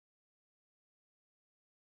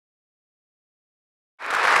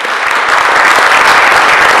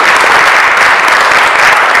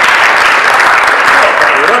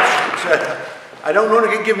I don't want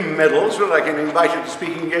to get given medals where I can invite you to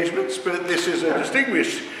speaking engagements, but this is a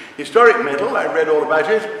distinguished historic medal. I read all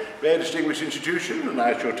about it. Very distinguished institution, and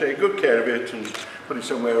I shall take good care of it and put it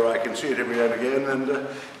somewhere where I can see it every now and again, and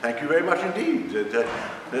thank you very much indeed.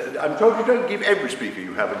 And, I'm told you don't give every speaker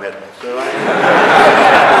you have a medal, so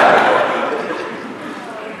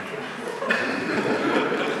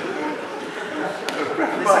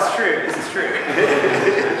This is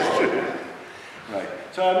true. Right,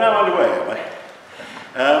 so I'm now underway, am I?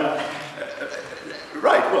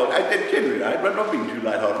 Right, well, generally, I'm not being too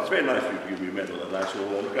light-hearted. It's very nice of you to give me a medal, and I shall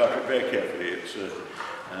look after it very carefully. It's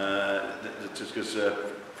because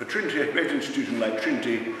for Trinity, a great institution like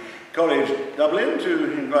Trinity College, Dublin,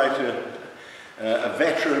 to invite a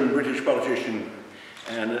veteran British politician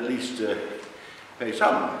and at least pay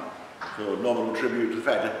some sort of nominal tribute to the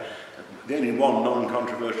fact that the only one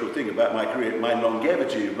non-controversial thing about my career, my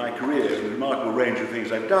longevity of my career, and the remarkable range of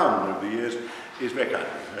things I've done over the years, is very kind,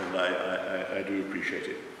 and I do appreciate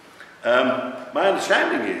it. My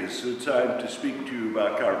understanding is that I'm to speak to you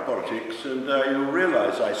about current politics, and you'll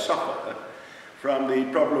realise I suffer from the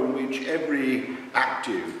problem which every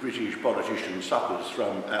active British politician suffers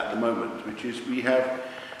from at the moment, which is we have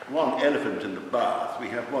one elephant in the bath, we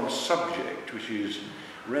have one subject which is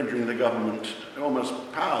rendering the government almost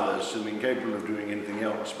powerless and incapable of doing anything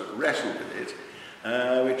else but wrestle with it,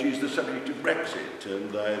 which is the subject of Brexit.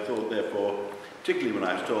 And I thought, therefore, particularly when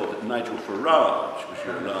I was told that Nigel Farage was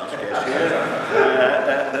your last guest here,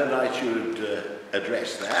 that I should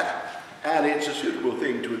address that. And it's a suitable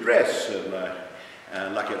thing to address.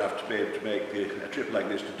 And lucky enough to be able to make a trip like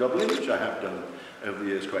this to Dublin, which I have done over the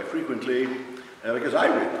years quite frequently, because I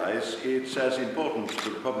realise it's as important to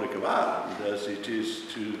the Republic of Ireland as it is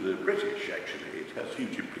to the British, actually. It has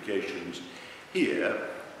huge implications here.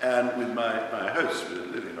 And with my host,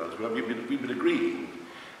 Lillian, as well, we've been agreeing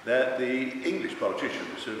that the English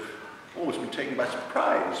politicians have almost been taken by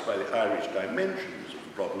surprise by the Irish dimensions of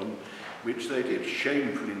the problem, which they did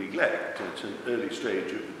shamefully neglect at an early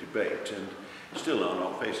stage of the debate and still are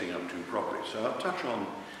not facing up to properly. So I'll touch on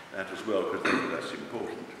that as well, because I think that's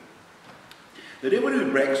important. The difficulty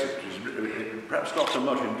with Brexit is perhaps not so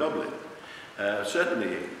much in Dublin,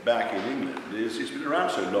 certainly back in England. It's been around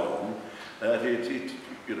so long that it's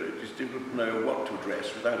difficult to know what to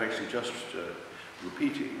address without actually just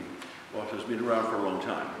repeating what has been around for a long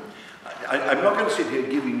time. I'm not going to sit here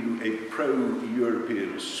giving you a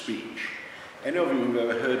pro-European speech. Any of you who've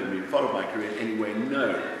ever heard of me, followed my career in any way,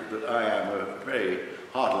 know that I am a very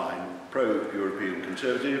hardline pro-European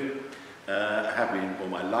conservative. I have been all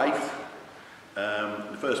my life.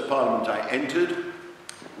 The first parliament I entered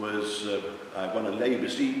was, I won a Labour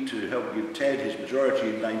seat to help give Ted his majority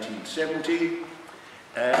in 1970,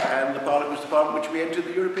 and the parliament was the parliament which we entered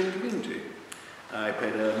the European Community. I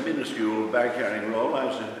played a minuscule bag-carrying role. I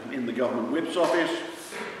was in the government whip's office,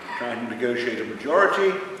 trying to negotiate a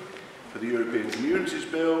majority for the European Communities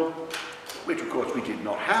Bill, which of course we did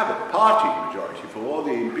not have a party majority for.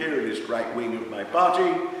 The imperialist right wing of my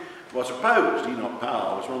party was opposed. Enoch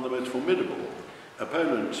Powell was one of the most formidable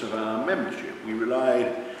opponents of our membership. We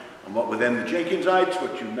relied on what were then the Jenkinsites,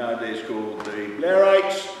 what you nowadays call the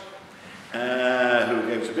Blairites, who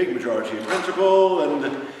gave us a big majority in principle,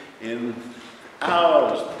 and in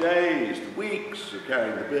hours, days, weeks of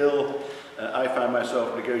carrying the bill, I found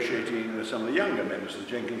myself negotiating with some of the younger members of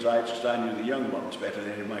the Jenkinsites, because I knew the young ones better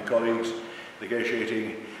than any of my colleagues,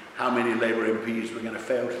 negotiating how many Labour MPs were going to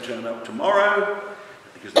fail to turn up tomorrow,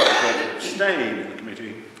 because they were going to abstain in the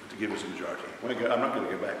committee to give us a majority. I'm not going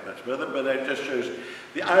to go back much further, but it just shows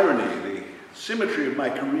the irony, the symmetry of my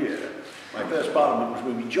career. My first parliament was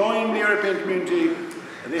when we joined the European Community,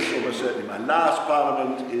 and this, almost certainly my last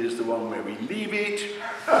parliament, is the one where we leave it.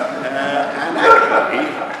 And actually,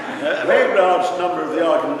 a very large number of the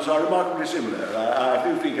arguments are remarkably similar. I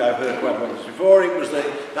do think I've heard quite a lot of this before. It was the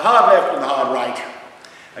hard left and the hard right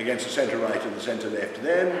against the centre right and the centre left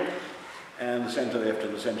then, and the centre left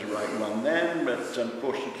and the centre right won then, but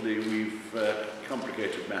unfortunately we've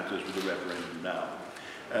complicated matters with the referendum now.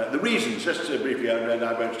 The reasons, just briefly, and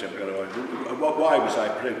I won't step on, why was I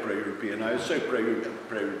pro-European? I was so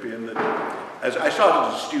pro-European that as I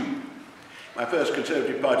started as a student, my first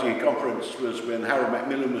Conservative Party conference was when Harold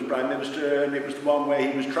Macmillan was Prime Minister, and it was the one where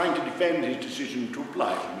he was trying to defend his decision to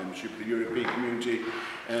apply for membership of the European Community,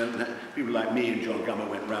 and people like me and John Gummer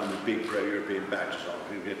went round with big pro-European badges on.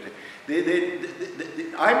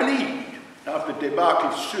 I believed, after the debacle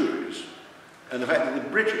of Suez, and the fact that the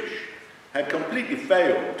British had completely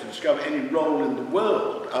failed to discover any role in the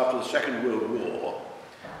world after the Second World War,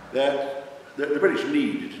 that the British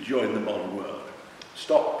needed to join the modern world.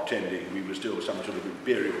 Stop pretending we were still some sort of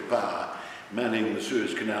imperial power manning the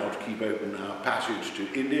Suez Canal to keep open our passage to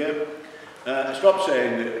India, stopped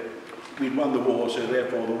saying that we'd won the war, so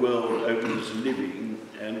therefore the world owed us a living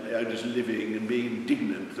and being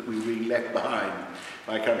indignant that we were being left behind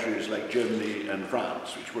by countries like Germany and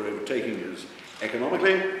France, which were overtaking us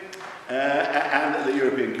economically, and the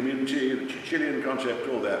European community, the Churchillian concept,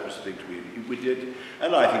 all that was the thing we did,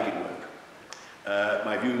 and I think it worked.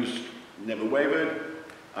 My views never wavered.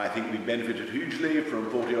 I think we benefited hugely from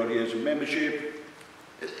 40-odd years of membership.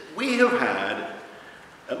 We have had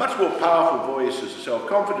a much more powerful voice as a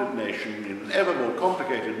self-confident nation in an ever more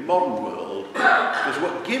complicated modern world, because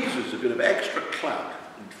what gives us a bit of extra clout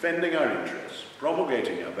in defending our interests,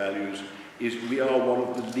 promulgating our values, is we are one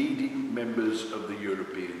of the leading members of the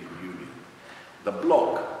European Union. The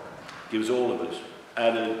bloc gives all of us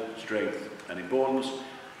added strength and importance.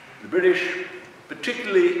 The British,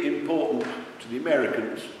 particularly important to the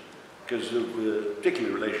Americans, because of the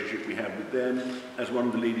particular relationship we have with them as one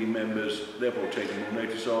of the leading members, therefore taken more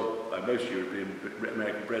notice of by most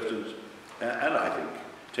American presidents, and I think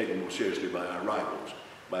taken more seriously by our rivals,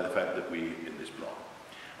 by the fact that we in this bloc.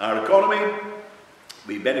 Our economy,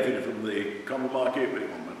 we benefited from the common market, but it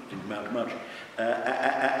didn't amount to much,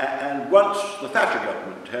 and once the Thatcher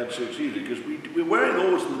government had succeeded, because we weren't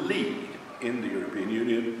always the lead in the European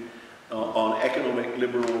Union, on economic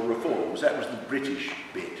liberal reforms. That was the British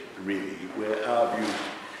bit, really, where our views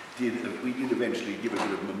we did eventually give a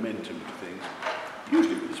bit of momentum to things,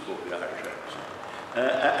 usually with the support of the Irish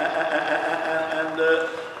and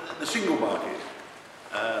the single market,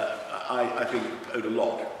 I think, owed a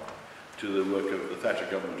lot to the work of the Thatcher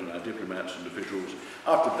government and our diplomats and officials.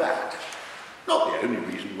 After that, not the only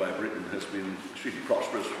reason why Britain has been extremely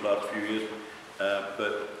prosperous for the last few years,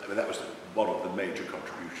 but I mean, that was one of the major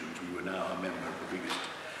contributions. We were now a member of the biggest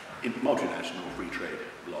multinational free trade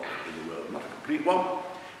bloc in the world. Not a complete one.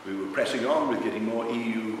 We were pressing on with getting more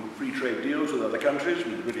EU free trade deals with other countries,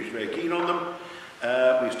 with the British very keen on them.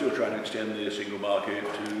 We're still trying to extend the single market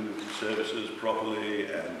to services properly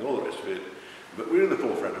and all the rest of it. But we're in the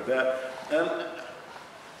forefront of that. And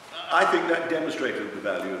I think that demonstrated the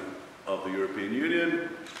value of the European Union.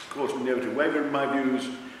 Of course, we never to waver in my views.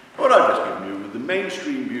 What I've just given you were the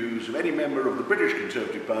mainstream views of any member of the British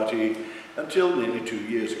Conservative Party until nearly 2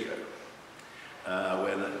 years ago,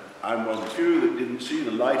 when I'm one of the few that didn't see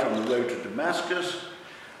the light on the road to Damascus.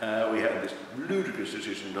 We had this ludicrous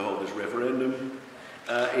decision to hold this referendum.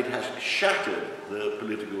 It has shattered the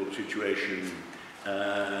political situation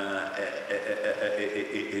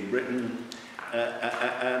in Britain,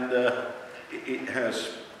 and it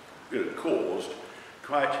has caused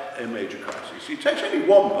quite a major crisis. It takes only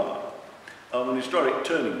one part of an historic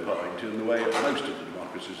turning point in the way most of the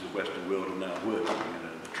democracies of the Western world are now working.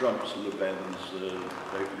 The Trumps, the Le Pens, the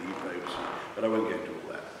Leave votes, but I won't get into all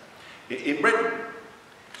that. In Britain,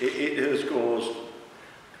 it has caused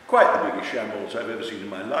quite the biggest shambles I've ever seen in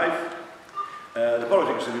my life. The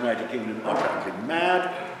politics of the United Kingdom are frankly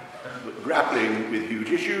mad, but grappling with huge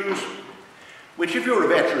issues, which if you're a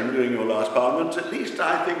veteran doing your last parliament, at least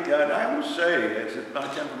I think, I must say, my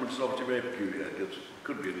temperament is obviously very peculiar. It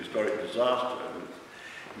could be an historic disaster,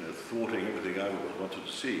 thwarting everything I always wanted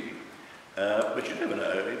to see. But you never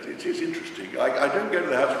know, it is interesting. I don't go to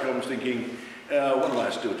the House of Commons thinking, what am I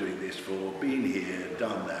still doing this for? Been here,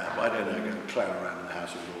 done that. Why don't I go and clown around in the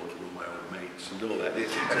House of Lords with all my old mates and all that?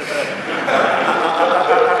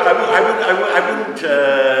 I wouldn't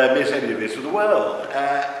miss any of this for the world.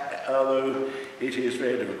 Although it is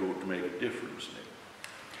very difficult to make a difference in it.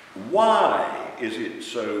 Why is it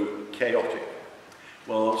so chaotic?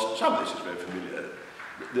 Well, some of this is very familiar.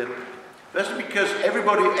 That's because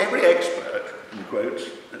every expert, in quotes,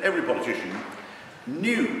 and every politician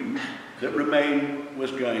knew that Remain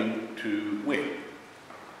was going to win.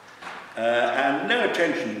 And no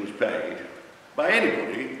attention was paid by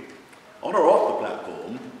anybody, on or off the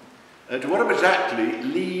platform, to what exactly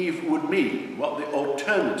leave would mean, what the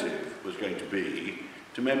alternative was going to be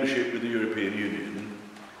to membership with the European Union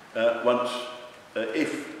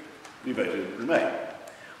if we voted Remain.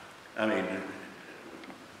 I mean,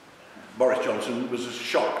 Boris Johnson was as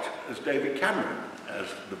shocked as David Cameron as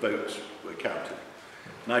the votes were counted.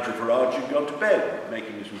 Nigel Farage had gone to bed,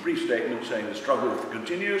 making some brief statements saying the struggle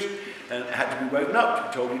continues and had to be woken up to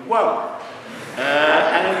be told he'd won.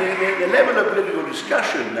 And the level of political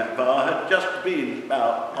discussion that far had just been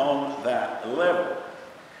about on that level.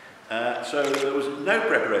 So there was no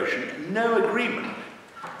preparation, no agreement.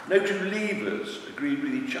 No two leavers agreed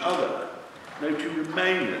with each other. No two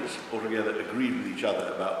Remainers altogether agreed with each other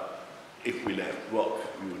about if we left what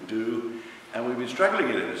we would do. And we've been struggling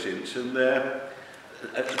in it ever since. And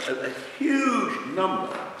a huge number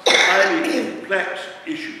of highly complex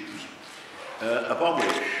issues upon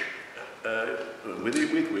which,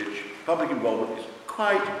 with which public involvement is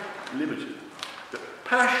quite limited. The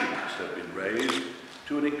passions have been raised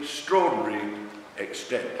to an extraordinary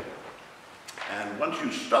extent. And once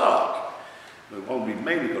you start, the one we've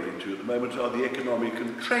mainly got into at the moment are the economic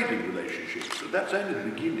and trading relationships, but that's only the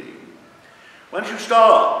beginning. Once you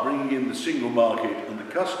start bringing in the single market and the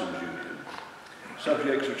customs union,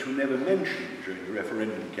 subjects which were never mentioned during the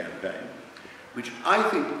referendum campaign, which I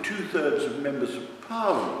think 2/3 of members of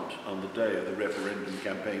Parliament on the day of the referendum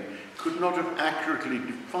campaign could not have accurately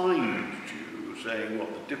defined to you, saying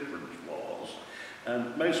what the difference was,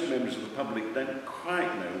 and most members of the public don't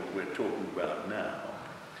quite know what we're talking about now.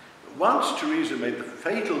 But once Theresa made the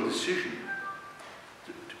fatal decision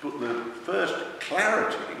to put the first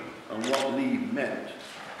clarity on what leave meant,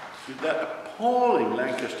 with that appalling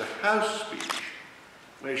Lancaster House speech,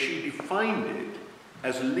 where she defined it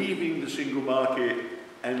as leaving the single market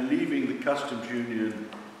and leaving the customs union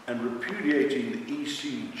and repudiating the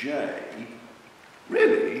ECJ,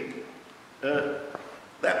 really, that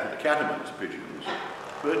put the cat amongst the pigeons,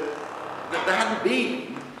 but there hadn't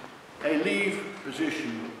been a leave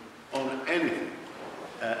position on anything,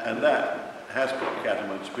 and that has put the cat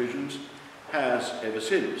amongst the pigeons, has ever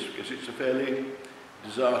since, because it's a fairly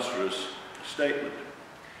disastrous statement.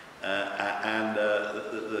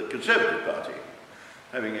 The Conservative Party,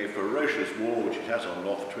 having a ferocious war, which it has on and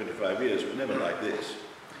off for 25 years, but never like this,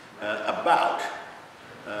 about,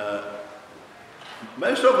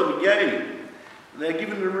 most of them again, they're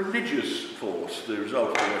given a religious force, the result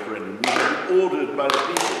of the referendum. We've been ordered by the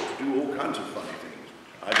people to do all kinds of funny things.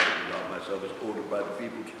 I don't regard myself as ordered by the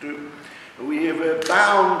people to do. We have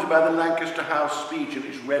bound by the Lancaster House speech and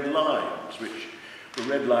its red lines, which the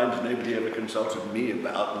red lines nobody ever consulted me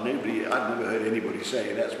about. I'd never heard anybody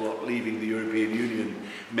say that's what leaving the European Union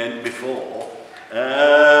meant before.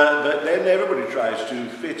 But then everybody tries to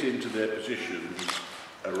fit into their positions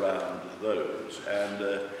around those. And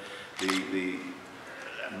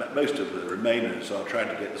most of the Remainers are trying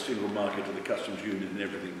to get the single market and the customs union and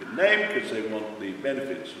everything but name, because they want the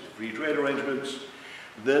benefits of the free trade arrangements.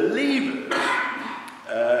 The Leavers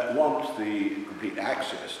want the complete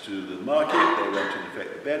access to the market. They want, in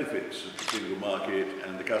effect, the benefits of the single market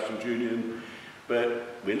and the customs union.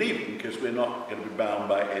 But we're leaving because we're not going to be bound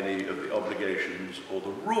by any of the obligations or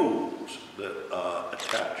the rules that are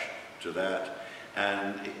attached to that.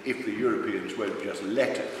 And if the Europeans won't just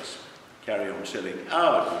let us carry on selling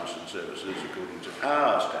our goods and services according to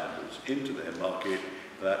our standards into their market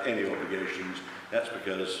without any obligations, that's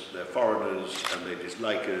because they're foreigners and they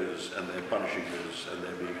dislike us and they're punishing us and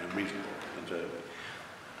they're being unreasonable. And so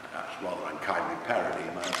that's rather unkindly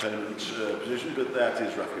parodying my opponent's position, but that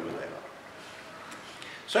is roughly what they are.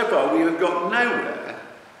 So far, we have got nowhere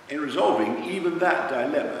in resolving even that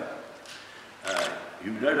dilemma.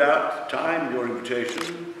 You've no doubt timed your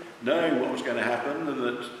invitation, knowing what was going to happen, and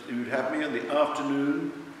that you'd have me in the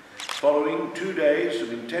afternoon following 2 days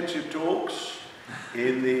of intensive talks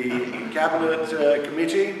in the Cabinet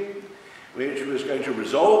Committee, which was going to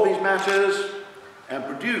resolve these matters and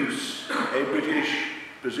produce a British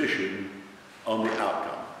position on the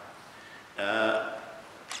outcome.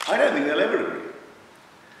 I don't think they'll ever agree.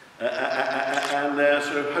 And they're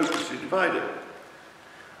sort of hopelessly divided.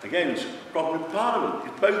 Again, it's a problem in Parliament.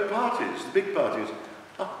 It's both parties, the big parties,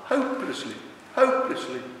 are hopelessly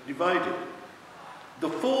divided. The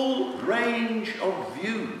full range of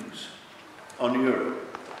views on Europe,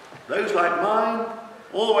 those like mine,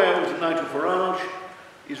 all the way over to Nigel Farage,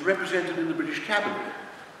 is represented in the British Cabinet,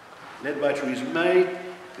 led by Theresa May,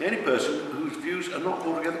 the only person whose views are not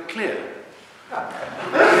altogether clear.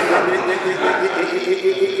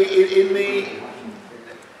 In the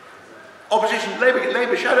opposition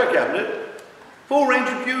Labour shadow cabinet, full range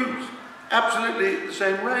of views, absolutely the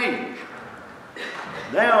same range.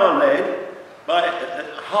 They are led by a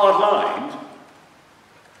hard-lined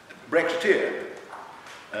Brexiteer,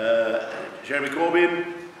 Jeremy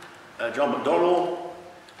Corbyn, John McDonnell.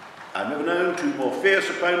 I've never known two more fierce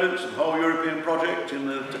opponents of the whole European project in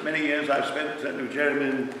the many years I've spent with Jeremy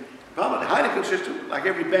in Parliament. Highly consistent, like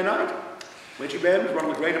every Bennite. Wedgie Benn was one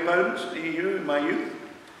of the great opponents of the EU in my youth.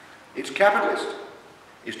 It's capitalist.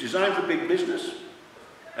 It's designed for big business.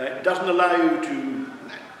 It doesn't allow you to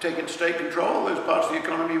take into state control those parts of the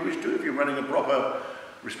economy you wish to if you're running a proper,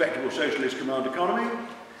 respectable socialist command economy.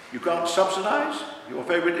 You can't subsidise your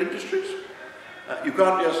favourite industries. You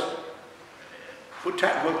can't just put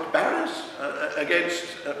barriers against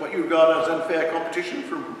what you regard as unfair competition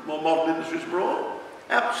from more modern industries abroad.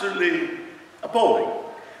 Absolutely appalling.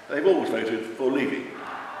 They've always voted for leaving.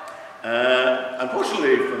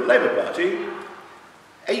 Unfortunately for the Labour Party,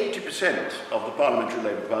 80% of the Parliamentary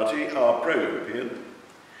Labour Party are pro-European.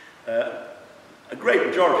 A great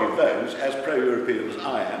majority of those as pro-European as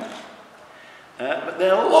I am, but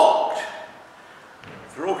they're locked,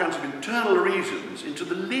 for all kinds of internal reasons, into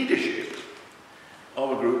the leadership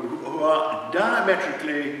of a group who are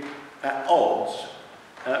diametrically at odds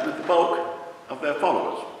with the bulk of their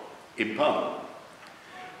followers in Parliament.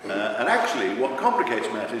 And actually, what complicates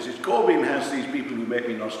matters is Corbyn has these people who make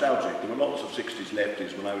me nostalgic. There were lots of 60s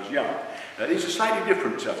lefties when I was young. These are slightly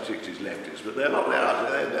different to 60s lefties, but they're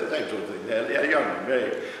the same sort of thing. They're young,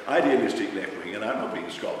 very idealistic left-wing, and I'm not being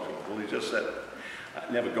scoffed awful, it's just that it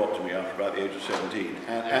never got to me after about the age of 17.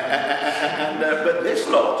 But this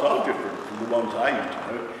lot are different from the ones I used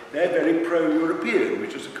to know. They're very pro-European,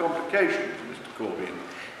 which is a complication to Mr. Corbyn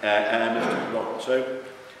and Mr. McLaughlin. So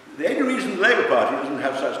the only reason the Labour Party doesn't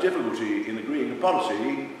have such difficulty in agreeing a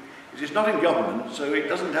policy is it's not in government, so it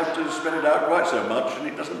doesn't have to spread it out quite so much, and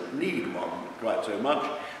it doesn't need one quite so much.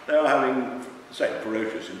 They are having, say,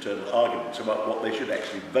 ferocious internal arguments about what they should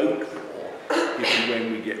actually vote for if and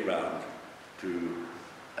when we get round to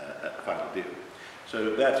a final deal.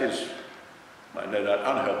 So that is, I know, that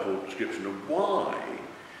unhelpful description of why,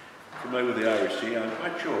 from over the Irish Sea, I'm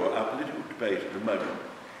quite sure our political debate at the moment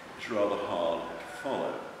is rather hard to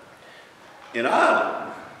follow. In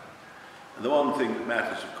Ireland, the one thing that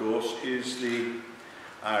matters, of course, is the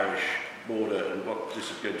Irish border and what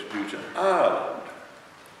this is going to do to Ireland.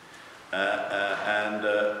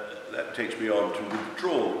 That takes me on to the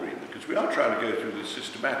withdrawal agreement, because we are trying to go through this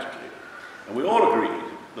systematically. And we all agreed,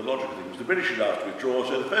 the logical thing was the British had asked to withdraw,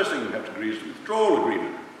 so the first thing we have to agree is the withdrawal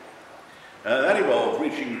agreement. That involved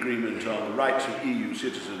reaching agreement on the rights of EU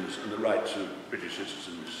citizens and the rights of British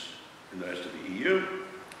citizens in the rest of the EU.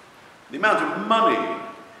 The amount of money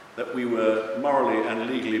that we were morally and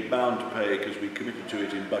legally bound to pay because we committed to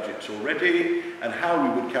it in budgets already, and how we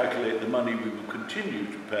would calculate the money we would continue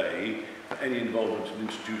to pay for any involvement in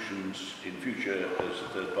institutions in future as a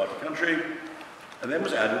third-party country. And then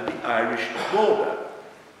was added the Irish border.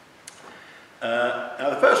 Now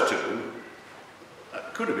the first two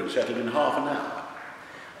could have been settled in half an hour.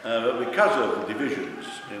 But because of the divisions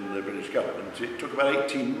in the British government, it took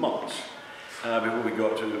about 18 months before we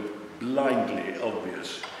got to blindly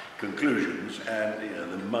obvious conclusions,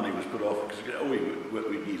 and the money was put off because what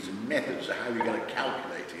we need some methods of how we're going to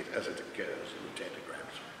calculate it as it occurs in the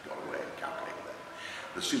tetragrams. Got a way of calculating that.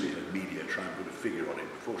 The silly media try and put a figure on it,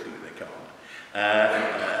 but fortunately they can't.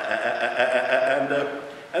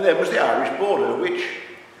 And there was the Irish border, which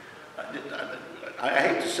I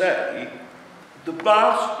hate to say, the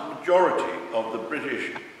vast majority of the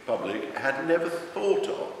British public had never thought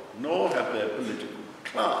of, nor had their political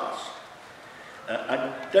class.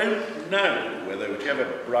 I don't know whether whichever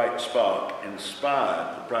bright spark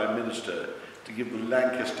inspired the Prime Minister to give the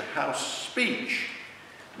Lancaster House speech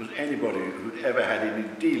was anybody who'd ever had any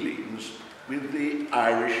dealings with the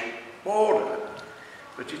Irish border.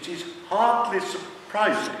 But it is hardly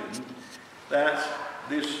surprising that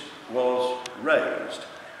this was raised,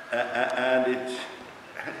 and it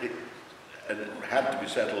had to be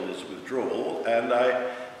settled as a withdrawal, and I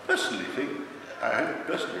personally think, I hope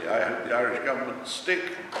the Irish government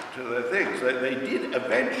stick to their things. They did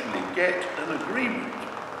eventually get an agreement,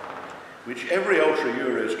 which every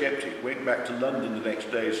ultra-Eurosceptic went back to London the next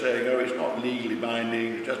day saying, oh, it's not legally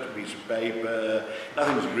binding, it's just a piece of paper,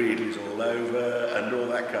 nothing's agreed, it's all over, and all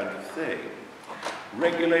that kind of thing.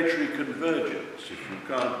 Regulatory convergence, if you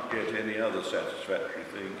can't get any other satisfactory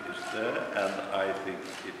thing, is there, and I think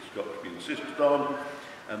it's got to be insisted on.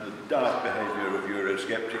 And the daft behaviour of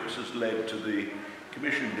Eurosceptics has led to the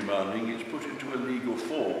Commission demanding it's put into a legal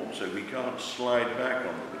form, so we can't slide back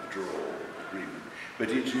on the withdrawal agreement.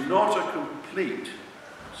 But it's not a complete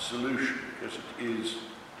solution, because it is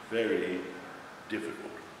very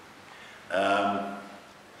difficult.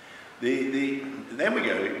 Then we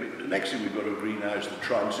go, the next thing we've got to agree now is the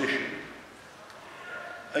transition.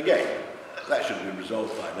 Again, that should have been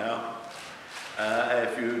resolved by now.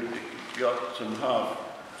 If you got some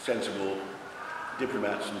half-sensible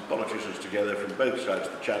diplomats and politicians together from both sides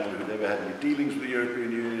of the Channel who'd never had any dealings with the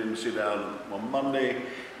European Union, sit down on Monday,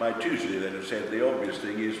 by Tuesday they'd have said the obvious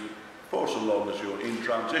thing is, for so long as you're in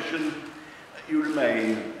transition, you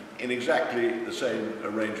remain in exactly the same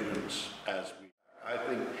arrangements as we. I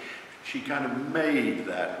think she kind of made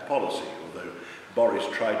that policy, although Boris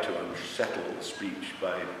tried to unsettle the speech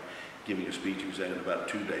by giving a speech of his own about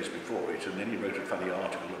 2 days before it, and then he wrote a funny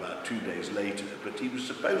article about 2 days later, but he was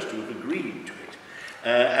supposed to have agreed to it.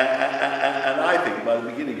 And I think by the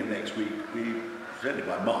beginning of next week, certainly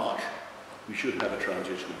by March, we should have a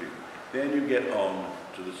transition agreement. then you get on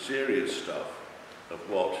to the serious stuff of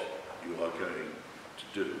what you are going to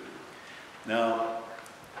do. Now,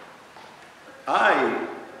 I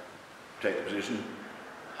take the position,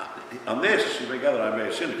 on this, you may gather I'm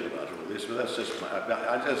very cynical about all this, but that's just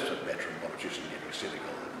I'm just a veteran politician getting cynical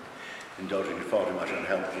and indulging in far too much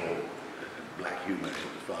unhelpful black humour, as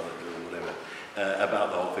father or whatever,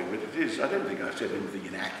 about the whole thing. But it is, I don't think I've said anything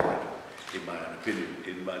inaccurate, in my own opinion,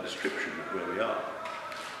 in my description of where we are.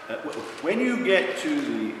 When you get to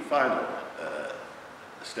the final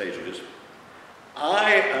stages,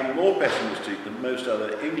 I am more pessimistic than most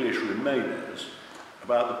other English Remainers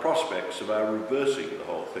about the prospects of our reversing the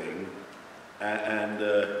whole thing and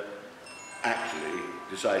actually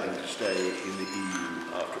deciding to stay in the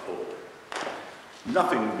EU after all.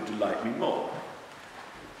 Nothing would delight me more.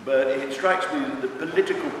 But it strikes me that the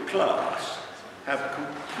political class have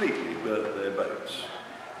completely burnt their boats.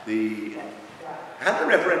 Had the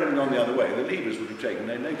referendum gone the other way, the Leavers would have taken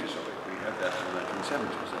no notice of it. We had that in the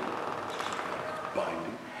 1970s,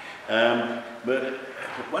 binding. But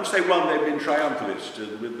once they won, they've been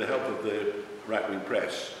triumphalist, with the help of the right-wing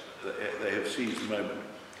press. They have seized the moment.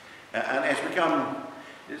 And it's become,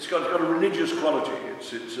 it's got a religious quality.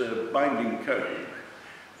 It's a binding code.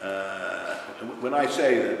 When I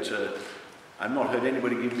say that I've not heard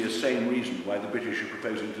anybody give me a sane reason why the British are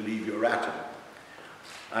proposing to leave Euratom,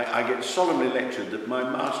 I get solemnly lectured that my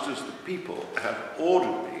masters, the people, have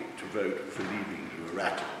ordered me to vote for leaving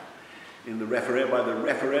Euratom by the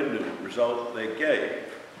referendum result they gave.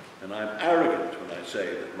 And I'm arrogant when I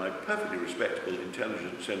say that my perfectly respectable,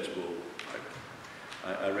 intelligent, sensible,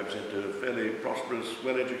 I represent a fairly prosperous,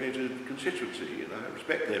 well-educated constituency, and I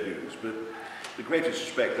respect their views, but the greatest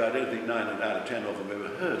respect, I don't think 9 out of 10 of them ever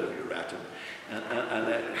heard of Euratom, and I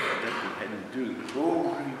don't think any do, but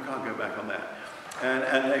you can't go back on that.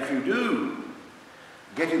 And if you do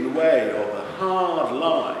get in the way of a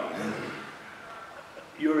hard-line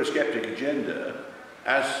Eurosceptic agenda,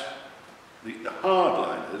 as the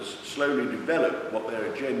hardliners slowly develop what their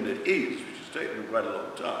agenda is, which has taken them quite a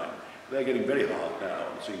long time, they're getting very hard now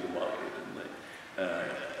on the single market,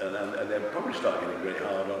 and they'll probably start getting very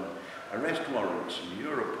hard on arrest warrants and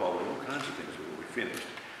Europol and all kinds of things that will be finished.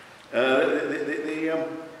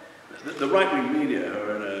 The right-wing media, who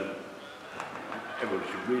are everyone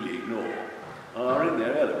should really ignore, are in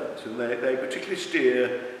their element, and they particularly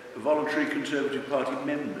steer voluntary Conservative Party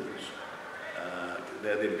members.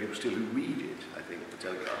 They're the people still who read it, I think, the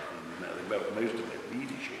Telegraph, and most of their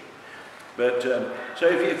readership. But so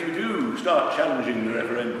if you do start challenging the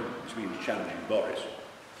referendum, which means challenging Boris,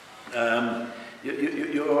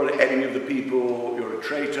 you're an enemy of the people, you're a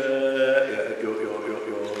traitor, you're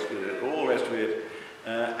all the rest of it,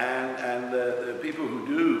 and the people who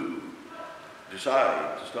do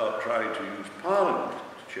decide to start trying to use Parliament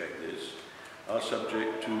to check this are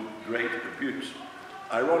subject to great abuse.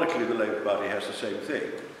 Ironically, the Labour Party has the same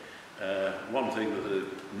thing. One thing that the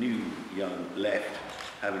new young left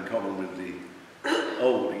have in common with the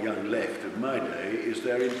old young left of my day is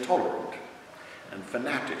they're intolerant and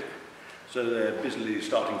fanatic. So they're busily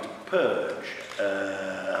starting to purge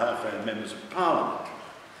half-our members of Parliament.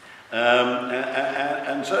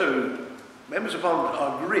 And so members of Parliament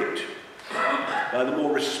are gripped by the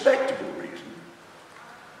more respectable reason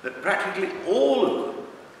that practically all of them,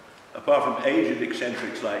 apart from aged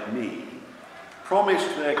eccentrics like me,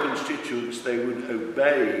 promised their constituents they would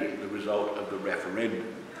obey the result of the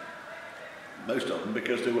referendum. Most of them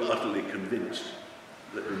because they were utterly convinced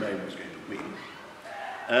that Remain was going to win.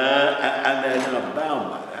 And they're now bound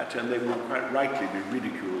by that, and they will quite rightly be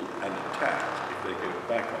ridiculed and attacked if they go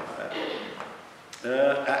back on that.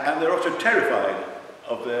 And they're also terrified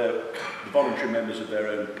of the voluntary members of their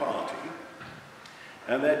own party,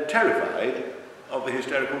 and they're terrified of the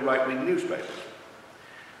hysterical right-wing newspapers,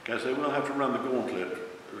 because they will have to run the gauntlet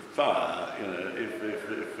of fire, if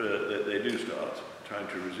they do start trying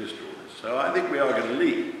to resist all this. So I think we are going to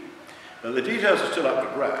leave. Now, the details are still up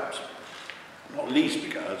for grabs, not least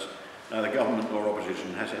because neither government nor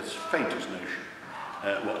opposition has its faintest notion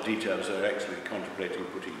what details they're actually contemplating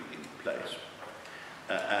putting in place.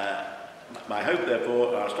 My hope,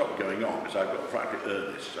 therefore, I'll stop going on because I've got frankly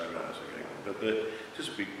this, so going on. But this is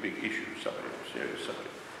a big issue, serious subject.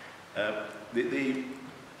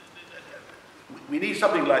 We need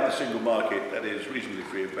something like the single market that is reasonably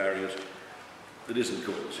free of barriers, that isn't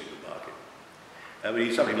called the single market. We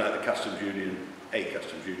need something like the customs union,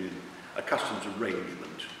 a customs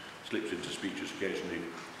arrangement, slips into speeches occasionally,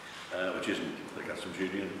 which isn't the customs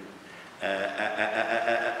union.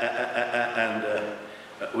 And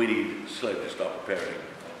we need slowly to start preparing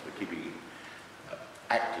for keeping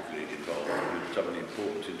actively involved with some of the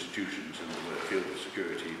important institutions in the field of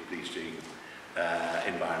security, policing,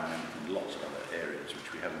 environment, and lots of other areas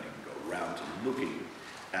which we haven't even got around to looking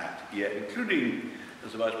at yet, including,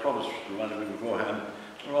 as the Vice Provost reminded me beforehand,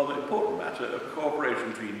 a rather important matter of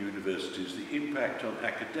cooperation between universities, the impact on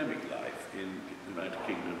academic life in the United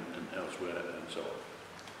Kingdom and elsewhere, and so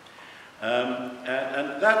on.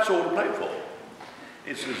 And that's all to play for.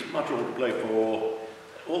 It's as much all to play for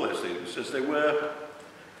all those things as they were,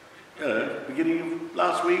 you know, beginning of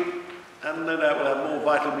last week, and no doubt we'll have more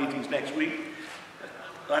vital meetings next week.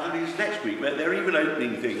 Vital meetings next week, where they're even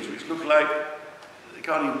opening things which look like they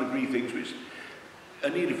can't even agree things which are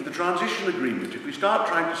needed for the transition agreement. If we start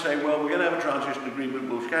trying to say, well, we're going to have a transition agreement,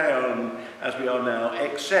 we'll carry on as we are now,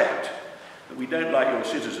 except that we don't like your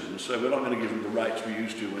citizens, so we're not going to give them the rights we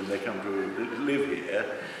used to when they come to live here.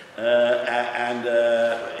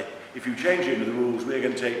 If you change any of the rules, we're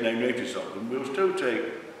going to take no notice of them. We'll still take,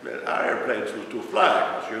 our aeroplanes will still fly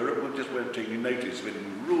across Europe, we just won't take any notice of any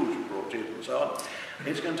new rules you brought in and so on.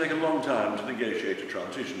 It's going to take a long time to negotiate a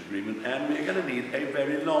transition agreement, and we're going to need a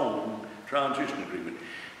very long transition agreement.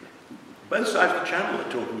 Both sides of the channel are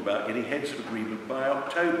talking about getting heads of agreement by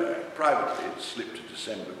October. Privately, it's slipped to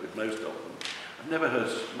December with most of them. I've never heard,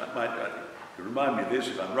 you remind me of this,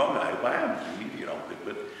 if I'm wrong, I hope I am, you need to get on with it,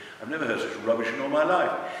 but I've never heard such rubbish in all my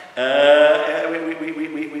life.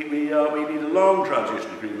 We need a long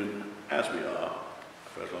transition agreement, as we are.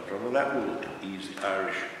 First long trouble, that will ease the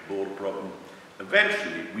Irish border problem.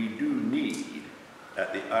 Eventually, we do need,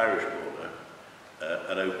 at the Irish border,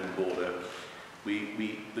 an open border.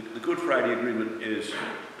 The Good Friday Agreement is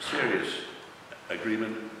a serious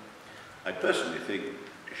agreement. I personally think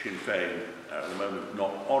Sinn Féin are at the moment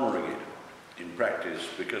not honouring it in practice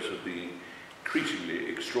because of the increasingly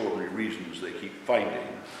extraordinary reasons they keep finding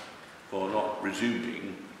for not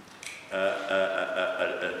resuming an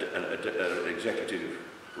executive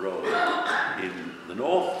role in the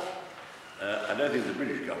north. I don't think the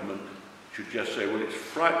British government should just say, well, it's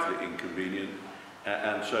frightfully inconvenient,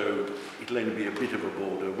 and so it'll only be a bit of a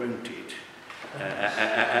border, won't it?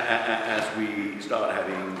 As we start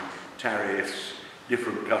having tariffs,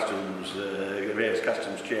 different customs, various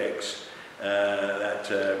customs checks, that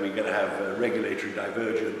we're going to have regulatory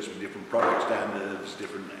divergence with different product standards,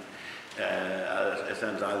 different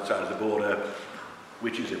standards either side of the border,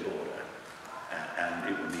 which is a border, and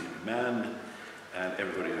it will need to be manned, and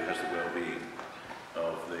everybody who has the well-being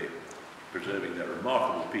of the preserving that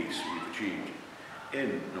remarkable peace we've achieved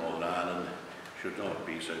in Northern Ireland should not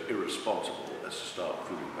be so irresponsible as to start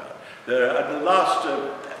fooling about. The last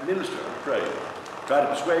minister, I'm afraid, tried to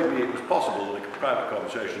persuade me it was possible in a private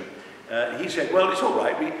conversation. He said, well, it's all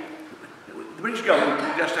right, the British government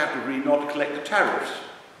will just have to agree not to collect the tariffs.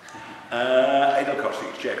 It'll cost the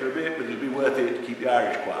exchequer a bit, but it'll be worth it to keep the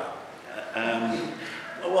Irish quiet.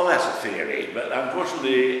 Well, that's a theory, but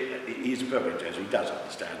unfortunately, he's a perpetrator, so he does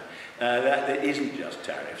understand that it isn't just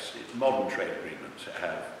tariffs, it's modern trade agreements that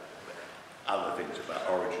have other things about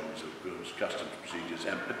origins of goods, customs procedures,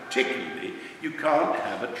 and particularly, you can't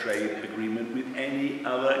have a trade agreement with any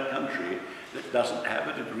other country that doesn't have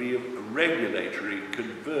a degree of regulatory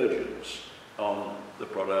convergence on the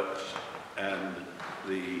products and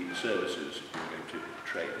the services you're going to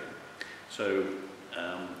trade in. So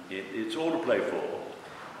it's all to play for.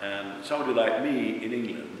 And somebody like me in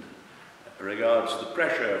England regards the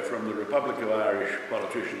pressure from the Republic of Irish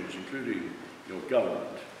politicians, including your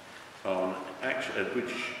government, on action,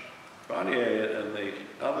 which Barnier and the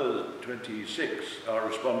other 26 are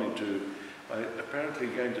responding to by apparently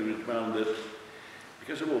going to demand that,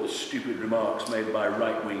 because of all the stupid remarks made by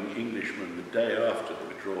right-wing Englishmen the day after the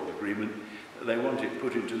withdrawal agreement, that they want it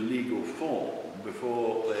put into legal form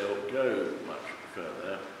before they'll go much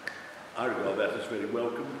further. I regard that as very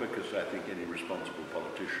welcome, because I think any responsible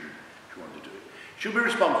politician should want to do it. Should be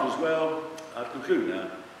responsible as well, I'll conclude now,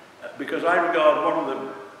 because I regard one of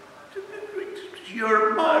the,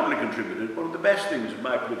 Europe mildly contributed, one of the best things of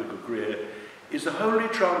my political career is the wholly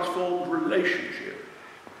transformed relationship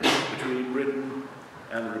between Britain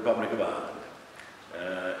and the Republic of Ireland.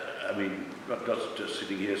 I mean, not just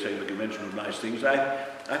sitting here saying the convention of nice things.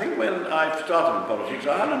 I think when I started in politics,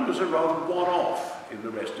 Ireland was a rather one-off in the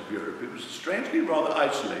rest of Europe. It was a strangely rather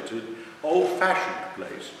isolated, old-fashioned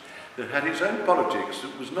place that had its own politics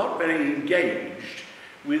that was not very engaged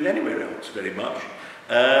with anywhere else very much,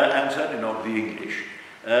 and certainly not the English.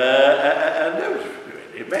 And it was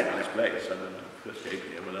a very nice place. I don't know, first came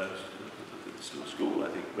here when I was still at school, I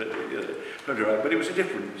think, but it was a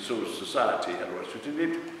different sort of society.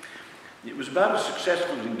 It was about as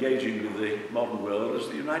successful as engaging with the modern world as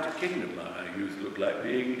the United Kingdom, our youth looked like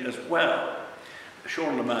being as well.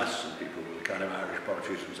 Sean Lemass and people were the kind of Irish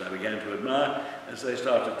politicians I began to admire as they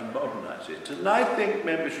started to modernise it. And I think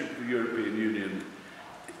membership of the European Union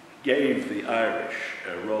gave the Irish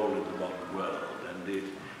a role in the modern world, and it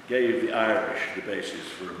gave the Irish the basis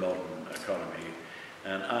for a modern economy.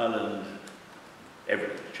 And Ireland,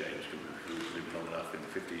 everything's changed. We've lived long enough in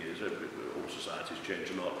 50 years, all societies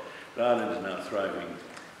change a lot. But Ireland is now thriving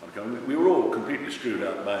on economy. We were all completely screwed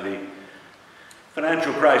up by the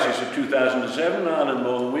financial crisis of 2007, Ireland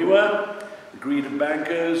more than we were. The greed of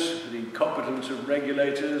bankers, the incompetence of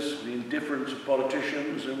regulators, the indifference of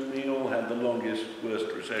politicians, and we all had the longest, worst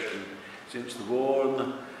recession since the war, and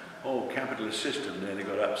the whole capitalist system nearly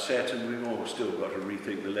got upset, and we've all still got to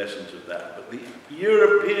rethink the lessons of that. But the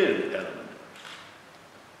European element,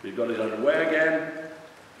 we've got it underway again.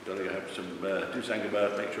 We've got to have some do something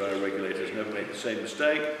about it, make sure our regulators never make the same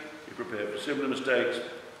mistake, be prepared for similar mistakes.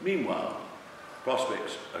 Meanwhile,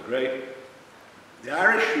 prospects are great. The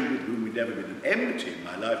Irish, with whom we've never been in enmity in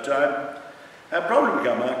my lifetime, have probably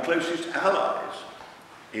become our closest allies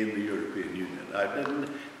in the European Union. I've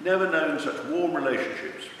never known such warm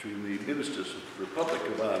relationships between the ministers of the Republic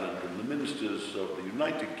of Ireland and the ministers of the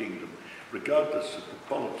United Kingdom, regardless of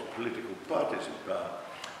the political parties in power,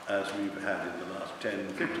 as we've had in the last 10,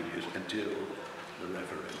 15 years until the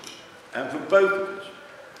referendum. And for both of us,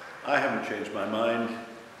 I haven't changed my mind,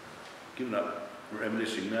 given up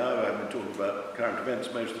reminiscing now. I've been talking about current events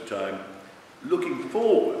most of the time. Looking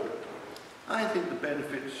forward, I think the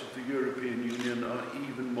benefits of the European Union are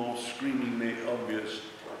even more screamingly obvious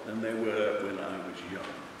than they were when I was young.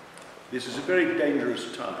 This is a very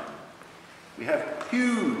dangerous time. We have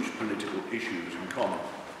huge political issues in common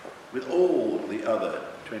with all the other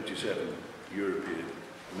 27 European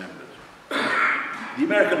members. The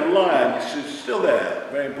American alliance is still there,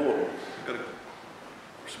 very important. We've got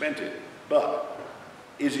to cement it. But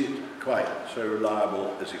is it quite so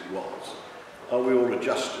reliable as it was? Are we all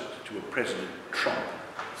adjusted to a President Trump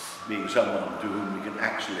being someone to whom we can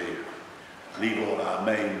actually leave all our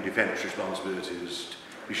main defence responsibilities,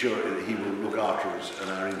 be sure that he will look after us and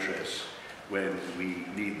our interests when we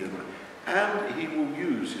need them, and he will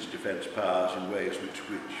use his defence powers in ways which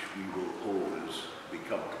we will always be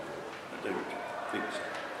comfortable? I don't think so.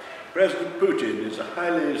 President Putin is a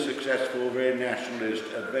highly successful, very nationalist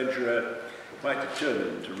adventurer, quite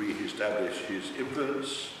determined to re-establish his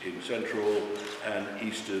influence in Central and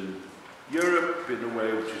Eastern Europe in a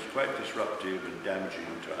way which is quite disruptive and damaging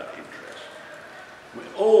to our interests. We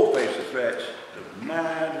all face the threat of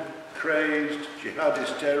mad, crazed,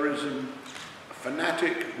 jihadist terrorism, a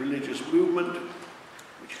fanatic religious movement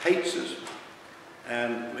which hates us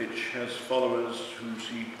and which has followers who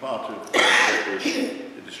see part of their purpose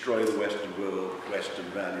to destroy the Western world, Western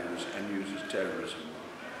values, and uses terrorism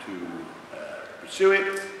to pursue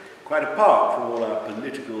it, quite apart from all our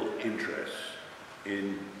political interests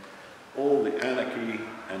in all the anarchy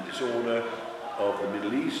and disorder of the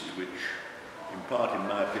Middle East, which in part, in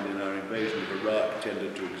my opinion, our invasion of Iraq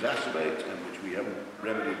tended to exacerbate and which we haven't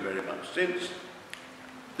remedied very much since.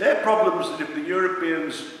 They're problems that if the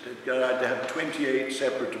Europeans had to have 28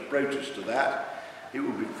 separate approaches to that, it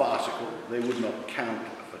would be farcical. They would not count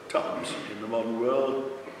for tons in the modern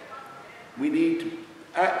world. We need to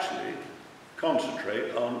actually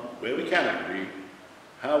concentrate on where we can agree,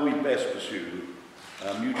 how we best pursue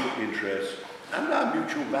our mutual interests and our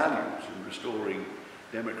mutual values in restoring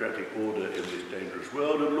democratic order in this dangerous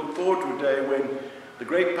world, and look forward to a day when the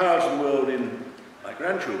great powers of the world in my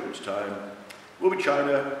grandchildren's time will be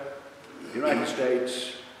China, the United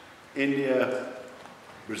States, India,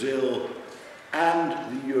 Brazil,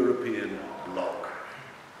 and the European bloc.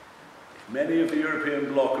 Many of the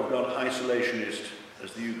European bloc have gone isolationist,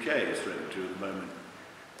 as the UK is threatened to at the moment,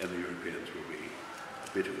 and the Europeans will be a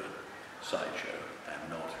bit of a sideshow and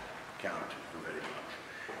not count for very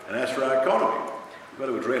much. And as for our economy, we've got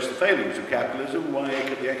to address the failings of capitalism, why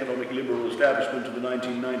the economic liberal establishment of the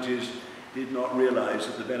 1990s did not realise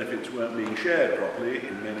that the benefits weren't being shared properly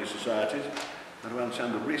in many societies, and to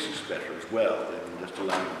understand the risks better as well than just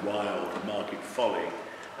allowing wild market folly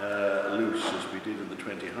loose as we did in the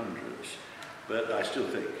 2000s. But I still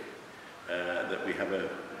think that we have the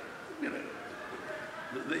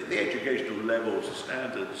educational levels, the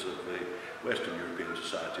standards of the Western European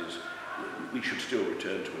societies, we should still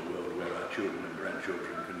return to a world where our children and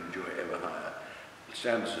grandchildren can enjoy ever higher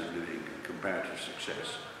standards of living and comparative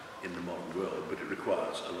success in the modern world, but it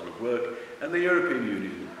requires a lot of work, and the European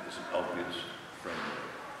Union is an obvious framework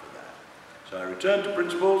for that. So I return to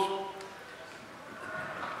principles.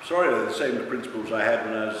 Sorry, they're the same principles I had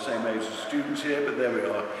when I was the same age as students here, but there we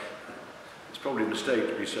are. It's probably a mistake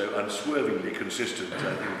to be so unswervingly consistent. I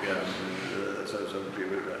think some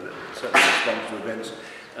people, certain response to events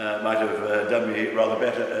might have done me rather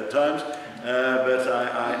better at times, but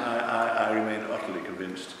I remain utterly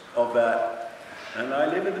convinced of that. And I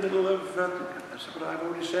live in the middle of, that's what I've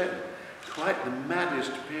already said, quite the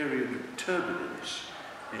maddest period of turbulence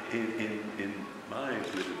in my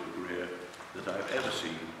political career that I've ever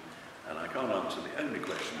seen. And I can't answer the only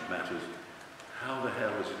question that matters: how the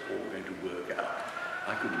hell is it all going to work out?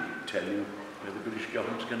 I couldn't even tell you where the British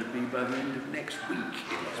government's going to be by the end of next week.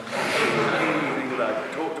 It's not anything that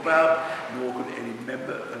I've talked about, nor could any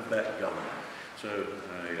member of that government. So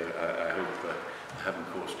I hope I haven't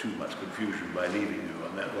caused too much confusion by leaving you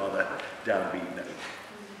on that rather downbeat note.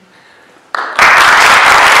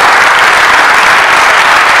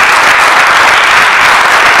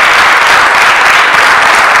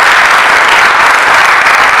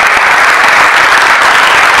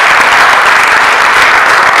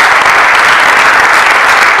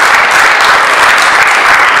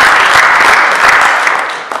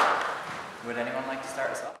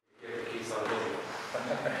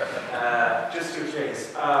 Just two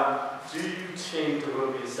things. Do you think there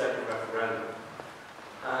will be a second referendum?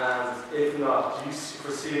 And if not, do you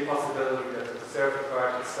foresee a possibility that the Conservative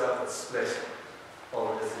Party itself is split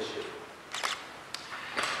over this issue?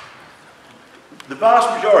 The vast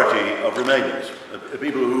majority of Remainers,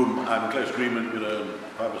 people whom I'm in close agreement with,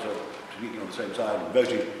 find myself speaking on the same side and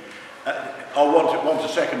voting, want a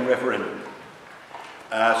second referendum.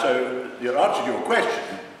 So the answer to your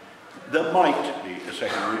question, there might be a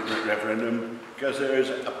second referendum because there is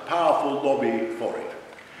a powerful lobby for it.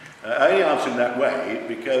 I only answer in that way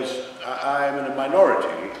because I'm in a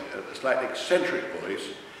minority, a slightly eccentric voice.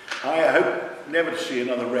 I hope never to see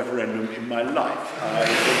another referendum in my life. I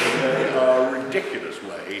think they are a ridiculous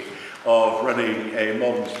way of running a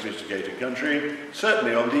modern, sophisticated country,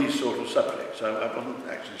 certainly on these sort of subjects. I wasn't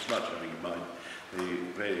actually so much having in mind the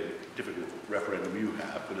very difficult referendum you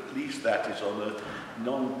have, but at least that is on a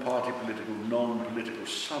non-party political, non-political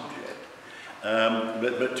subject.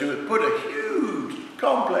 But to put a huge,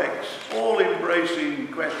 complex, all-embracing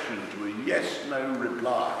question to a yes-no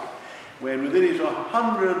reply, when within it are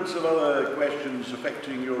hundreds of other questions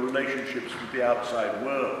affecting your relationships with the outside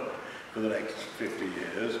world for the next 50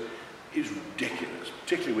 years, is ridiculous,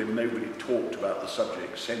 particularly when nobody talked about the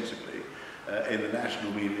subject sensibly in the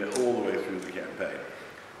national media all the way through the campaign.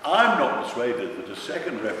 I'm not persuaded that a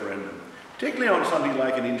second referendum, particularly on something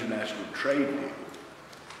like an international trade deal,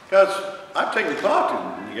 because I've taken part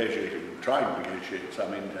in negotiating, trying to negotiate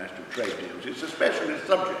some international trade deals. It's a specialist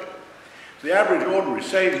subject. For the average, ordinary,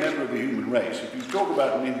 sane member of the human race, if you talk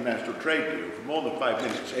about an international trade deal for more than 5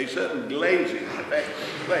 minutes, a certain glazing effect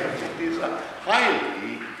takes place. It is a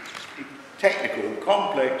highly technical,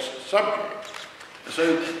 complex subject.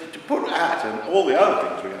 So to put that and all the other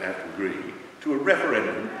things we're going to have to agree to a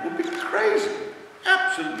referendum would be crazy,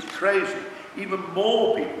 absolutely crazy. Even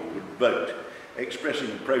more people would vote expressing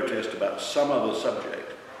a protest about some other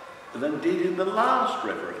subject than did in the last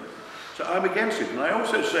referendum. So I'm against it. And I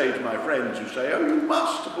also say to my friends who say, oh, you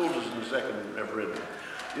must support us in a second referendum.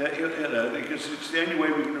 Yeah, you know, because it's the only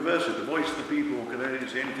way we can reverse it. The voice of the people can only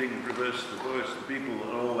say anything that reverses the voice of the people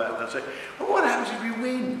and all that. They say, well, what happens if we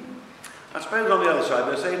win? I suppose on the other side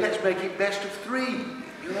they say, let's make it best of 3. You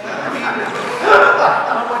know what I mean?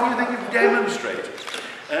 What do you think you've demonstrated?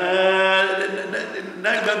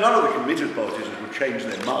 None of the committed politicians would change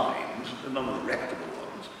their minds, none of the reputable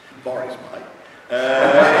ones. Boris might.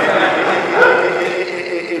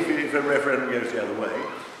 If a referendum goes the other way.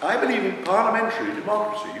 I believe in parliamentary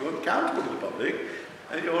democracy. You're accountable to the public,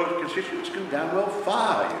 and your constituents can damn well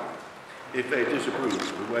fire you if they disapprove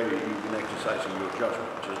of the way you've been exercising your judgment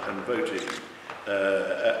and voting.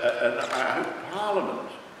 And I hope Parliament,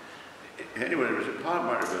 anyway, if it's a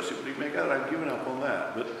Parliament might reverse it, we make out I've given up on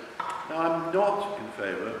that. But now I'm not in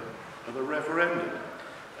favour of a referendum.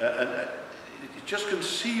 And it's just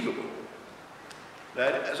conceivable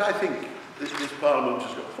that, as I think this Parliament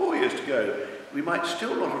has got 4 years to go, we might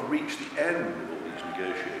still not have reached the end of all these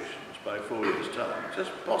negotiations by 4 years' time. It's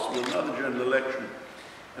just possible another general election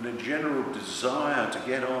and a general desire to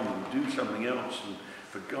get on and do something else, and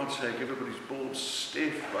for God's sake, everybody's bored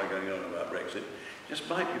stiff by going on about Brexit. It just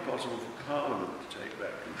might be possible for Parliament to take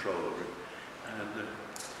back control of it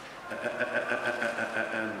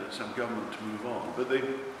and some government to move on. But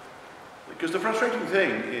because the frustrating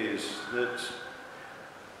thing is that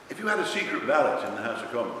if you had a secret ballot in the House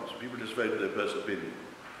of Commons, people just voted their personal opinion,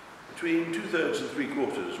 between 2/3 and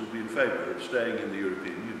 3/4 would be in favour of staying in the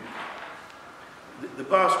European Union. The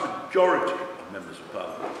vast majority of members of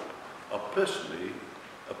Parliament are personally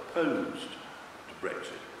opposed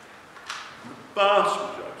Brexit. The vast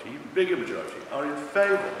majority, even bigger majority, are in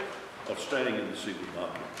favour of staying in the single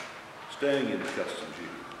market, staying in the customs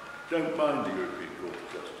union, don't mind the European Court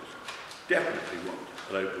of Justice, definitely want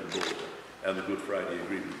an open border and the Good Friday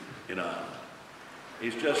Agreement in Ireland.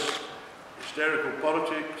 It's just hysterical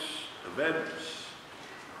politics, events,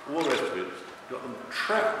 all the rest of it, got them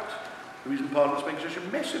trapped. The reason Parliament's making such a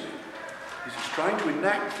mess of it is it's trying to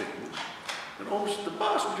enact things that almost the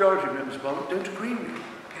vast majority of members of Parliament don't agree with.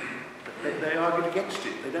 They argued against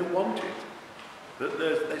it, they don't want it. But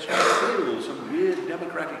they try to feel some weird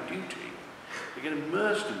democratic duty. They get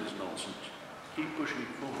immersed in this nonsense, keep pushing it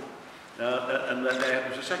forward.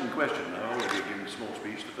 There's a second question. I already given a small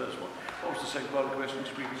speech, the first one. What was the second part of the question?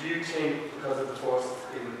 Do you think, because of the forces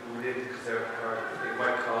within the Conservative Party, it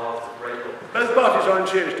might cause a breakup? Both parties are in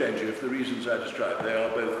serious danger for the reasons I described. They are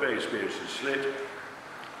both very seriously split.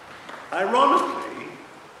 Ironically,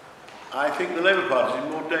 I think the Labour Party is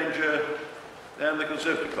in more danger than the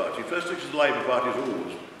Conservative Party. First, because the Labour Party is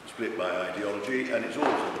always split by ideology, and it's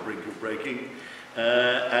always on the brink of breaking.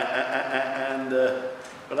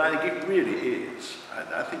 But I think it really is.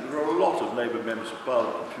 I think there are a lot of Labour members of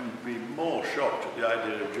Parliament who'd be more shocked at the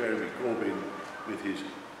idea of Jeremy Corbyn with his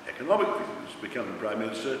economic views becoming Prime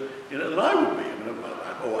Minister than I would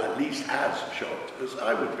be. Or at least as shocked as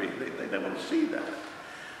I would be. They don't want to see that.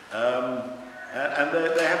 And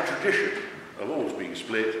they have a tradition of always being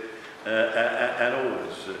split and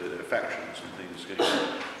always factions and things going on.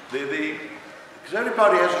 The Conservative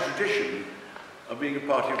Party has a tradition of being a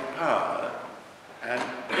party of power and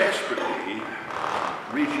desperately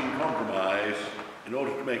reaching compromise in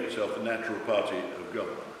order to make itself the natural party of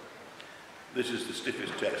government. This is the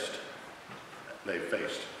stiffest test they've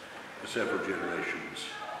faced for several generations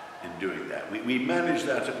in doing that. We managed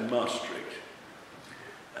that at Maastricht.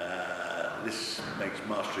 This makes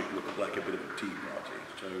Maastricht look like a bit of a tea party.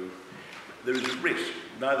 So there is a risk.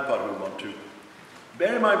 Neither party will want to.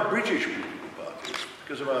 Bear in mind, British political parties,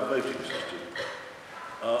 because of our voting system,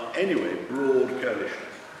 are anyway broad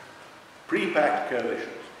coalitions, pre-packed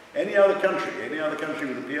coalitions. Any other country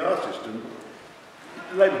with a PR system,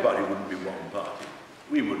 the Labour Party wouldn't be one party.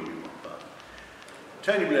 We wouldn't be one party.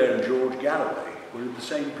 Tony Blair and George Galloway were in the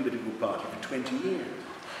same political party for 20 years.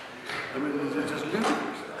 I mean, it's just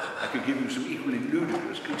ludicrous. I could give you some equally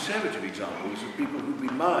ludicrous Conservative examples of people who'd be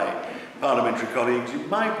my parliamentary colleagues in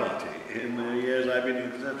my party in the years I've been in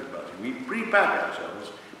the Conservative Party. We pre-pack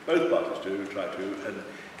ourselves, both parties do, try to, and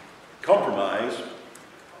compromise,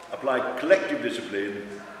 apply collective discipline,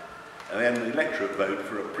 and then the electorate vote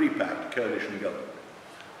for a pre-packed coalition government.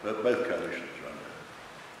 But both coalitions are under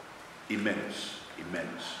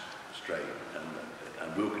immense strain,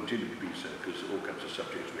 and will continue to be so, because all kinds of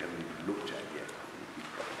subjects we haven't even looked at yet.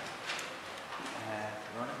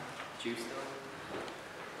 Rona, do you still?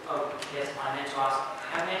 Oh, yes, I meant to ask,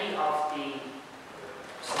 how many of the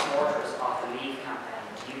supporters of the Leave campaign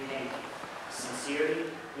do you think sincerely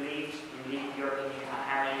believed in the European Union, and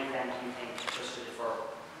how many of them do you think just did it for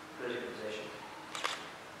political position?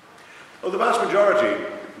 Well, the vast majority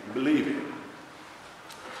believe it.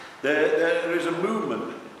 There is a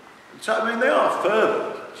movement. So, I mean, they are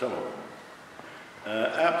fervent, some of them.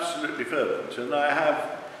 Absolutely fervent. And I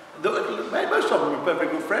have, most of them are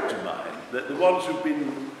perfectly good friends of mine. The ones who've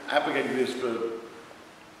been advocating this for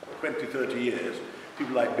 20, 30 years,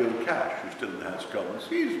 people like Bill Cash, who's still in the House of Commons,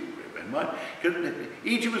 he's in mind.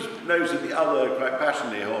 Each of us knows that the other quite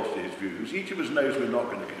passionately holds to his views. Each of us knows we're not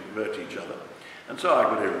going to convert each other. And so I've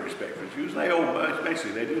got every respect for his views. They all,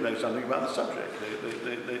 basically, they do know something about the subject.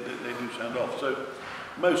 They do sound off. So,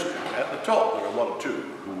 most, at the top, there are one or two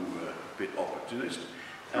who are a bit opportunist,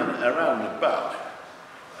 and around the about,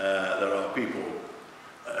 there are people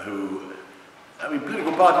who, I mean,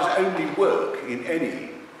 political parties only work in any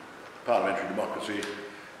parliamentary democracy,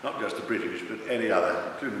 not just the British, but any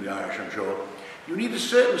other, including the Irish, I'm sure. You need a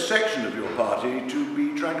certain section of your party to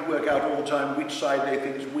be trying to work out all the time which side they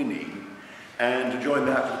think is winning, and to join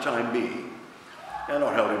that for the time being. They're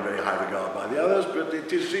not held in very high regard by the others, but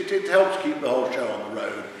it helps keep the whole show on the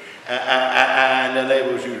road and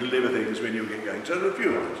enables you to deliver things when you get going. So there are a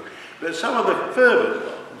few others. But some of the fervent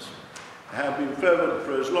ones have been fervent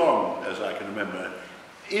for as long as I can remember.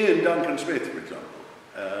 Ian Duncan Smith, for example,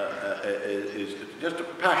 is just a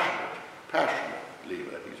passionate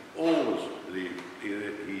believer. He's always believed.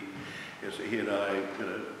 He and I,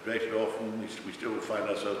 debated often. We still find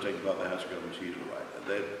ourselves taking part in the House of Commons. He's all right. And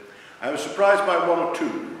then I was surprised by one or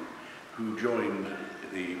two who joined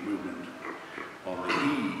the movement on the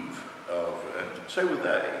eve of, so were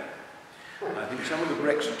they. I think some of the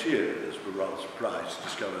Brexiteers were rather surprised to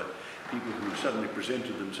discover people who suddenly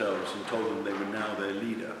presented themselves and told them they were now their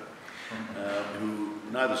leader, who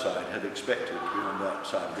neither side had expected to be on that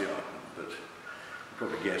side of the argument. But you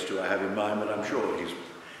probably guessed who I have in mind, but I'm sure he's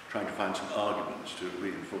trying to find some arguments to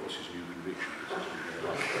reinforce his new convictions.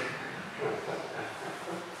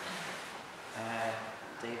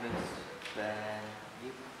 David, then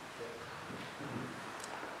you.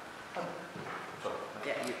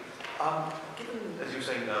 Yeah, you. Given, as you were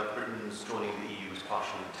saying, Britain's joining the EU is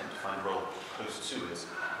partially an attempt to find a role post-Suez,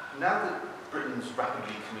 now that Britain's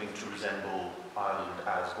rapidly coming to resemble Ireland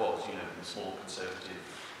as was, you know, the small, conservative,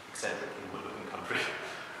 eccentric, inward-looking country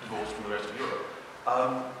divorced from the rest of Europe,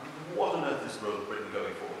 what on earth is the role of Britain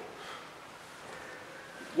going for?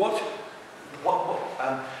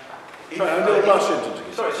 Sorry, I know the last sentence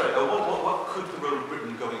again. Sorry. What could the role of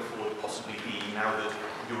Britain going forward possibly be now that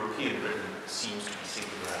European Britain seems to be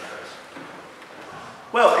sinking around first?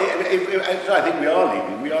 Well, I think we are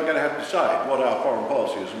leaving. We are going to have to decide what our foreign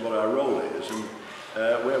policy is and what our role is, and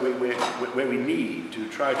where we need to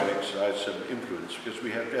try to exercise some influence, because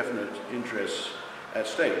we have definite interests at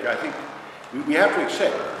stake. I think we have to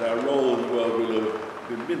accept that our role in the world will have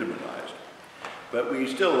been minimalised, but we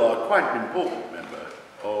still are quite an important member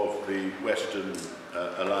of the Western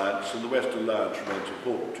Alliance, and the Western Alliance remains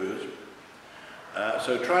important to us.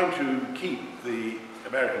 So trying to keep the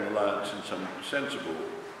American alliance in some sensible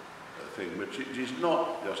thing, which it is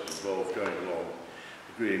not just involve going along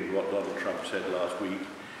agreeing with what Donald Trump said last week.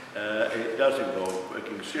 It does involve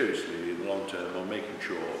working seriously in the long term on making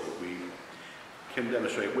sure that we can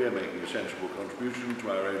demonstrate we're making a sensible contribution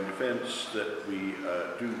to our own defence, that we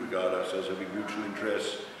do regard ourselves as having mutual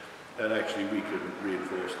interests, and actually we can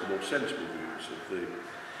reinforce the more sensible views of the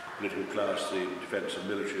political class, the defence and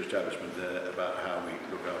military establishment there, about how we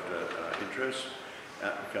look after our interests.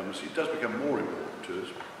 It does become more important to us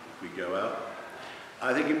if we go out.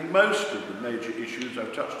 I think in most of the major issues,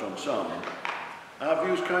 I've touched on some, our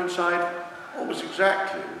views coincide almost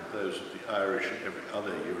exactly with those of the Irish and every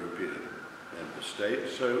other European member state.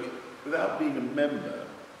 So without being a member,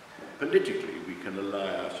 politically we can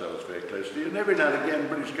ally ourselves very closely, and every now and again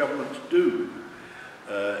British governments do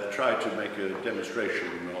try to make a demonstration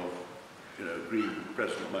of, you know, agreeing with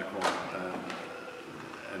President Macron and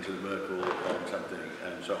Angela Merkel on something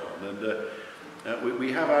and so on. And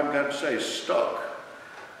we have, I'm going to say, stuck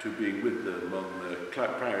to being with them on the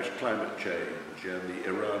Paris climate change and the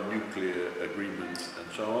Iran nuclear agreement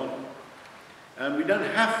and so on. And we don't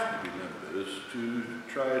have to be members to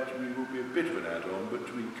try it. We will be a bit of an add-on, but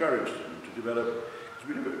to encourage them to develop,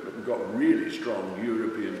 because we've got really strong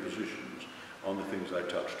European positions on the things I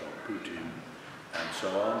touched on, Putin and so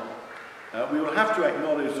on. We will have to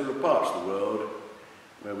acknowledge there are parts of the world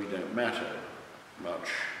where we don't matter much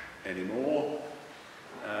anymore.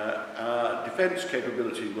 Our defence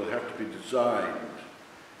capability will have to be designed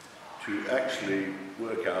to actually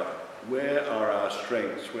work out where are our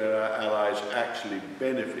strengths, where our allies actually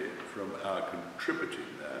benefit from our contributing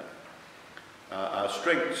there. Our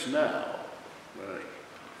strengths now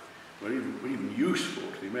were even useful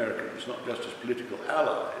to the Americans, not just as political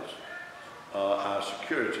allies, are our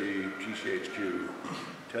security, GCHQ,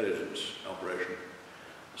 intelligence operation,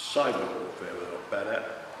 cyber warfare we're not bad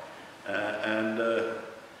at, and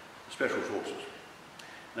special forces.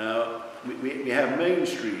 Now, we have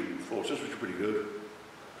mainstream forces, which are pretty good,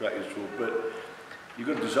 quite useful, but you've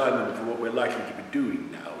got to design them for what we're likely to be doing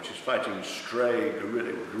now, which is fighting stray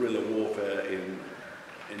guerrilla warfare in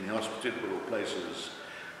inhospitable places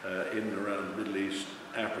in and around the Middle East,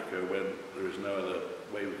 Africa, when there is no other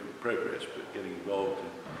way we can progress but getting involved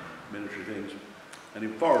in military things. And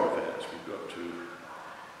in foreign affairs, we've got to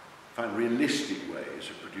find realistic ways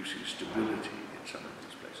of producing stability in some of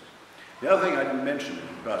these places. The other thing I didn't mention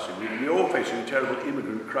in passing, we're all facing a terrible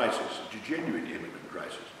immigrant crisis, a genuine immigrant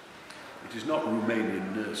crisis. It is not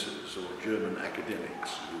Romanian nurses or German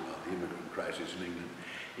academics who are the immigrant crisis in England.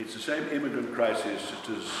 It's the same immigrant crisis that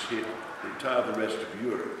has hit the entire rest of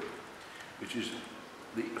Europe, which is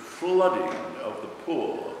the flooding of the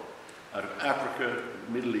poor out of Africa,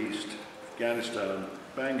 Middle East, Afghanistan,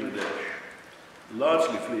 Bangladesh,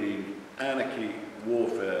 largely fleeing anarchy,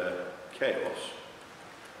 warfare, chaos,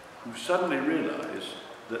 who suddenly realize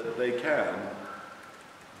that they can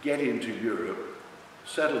get into Europe,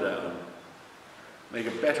 settle down, make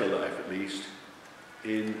a better life at least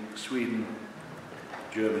in Sweden,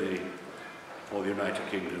 Germany, or the United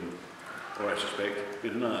Kingdom, or I suspect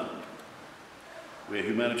in Ireland. We're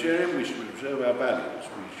humanitarian, we should observe our values,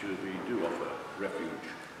 we do offer refuge.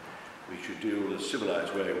 We should deal in a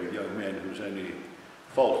civilized way with young men whose only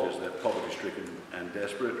fault is they're poverty-stricken and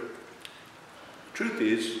desperate. The truth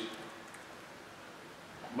is,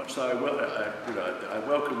 much so I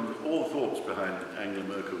welcome all the thoughts behind Angela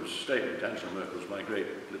Merkel's statement. Angela Merkel's my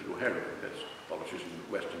great political heroine, best politician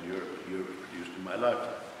that Western Europe has produced in my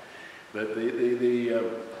lifetime. But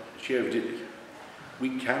she overdid it.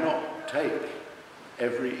 We cannot take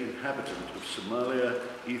every inhabitant of Somalia,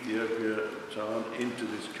 Ethiopia, and so on into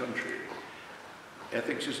this country.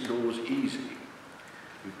 Ethics isn't always easy.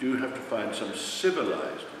 We do have to find some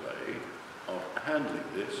civilized way of handling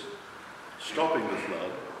this, stopping the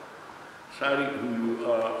flood, deciding who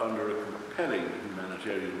you are under a compelling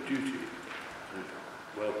humanitarian duty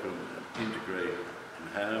to welcome and integrate and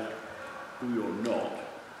have, who you're not.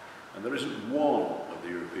 And there isn't one of the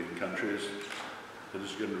European countries that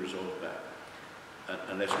is going to resolve that.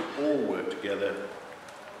 Unless we all work together, at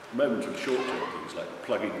the moment of short-term things like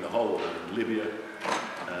plugging the hole in Libya,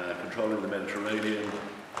 controlling the Mediterranean,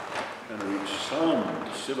 and reach some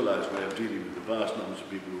civilized way of dealing with the vast numbers of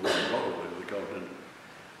people who are all over the continent,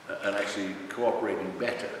 and actually cooperating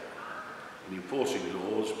better in enforcing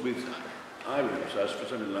laws with, I would emphasize for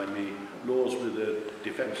something like me, laws with a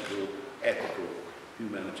defensible, ethical,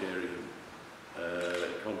 humanitarian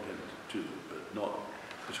content to them, but not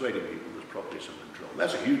persuading people there's probably some control.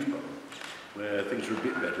 That's a huge problem, where things are a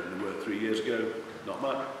bit better than they were 3 years ago, not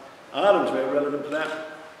much. Ireland's very relevant to that.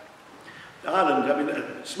 Ireland, I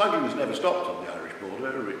mean, smuggling has never stopped on the Irish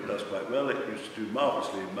border. It does quite well. It used to do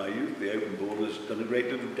marvellously in my youth. The open border has done a great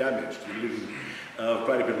deal of damage to the living of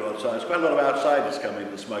quite a bit of outsiders. Quite a lot of outsiders come in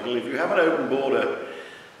and smuggle. If you have an open border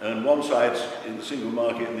and one side's in the single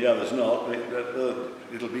market and the other's not,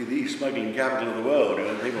 it'll be the smuggling capital of the world. You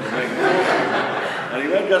know, people will make and it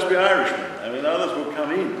won't just be Irishmen. I mean, others will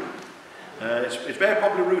come in. It's a very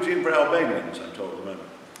popular route in for Albanians, I'm told at the moment.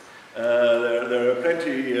 There are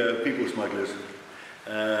plenty of people smugglers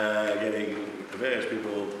getting various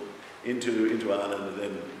people into Ireland and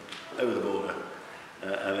then over the border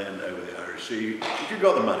and then over the Irish Sea. If you've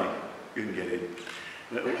got the money, you can get in.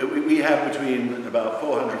 We have between about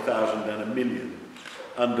 400,000 and 1 million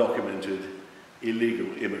undocumented illegal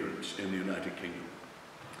immigrants in the United Kingdom.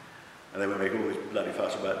 And then we make all this bloody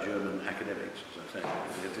fuss about German academics, as I say.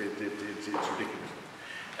 It's ridiculous.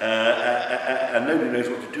 And nobody knows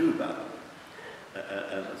what to do about it.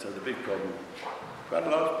 And so the big problem, quite a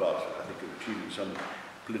large part, I think, of achieving some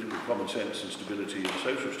political common sense and stability and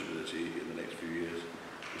social stability in the next few years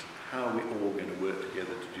is how are we all going to work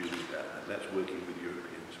together to do that. And that's working with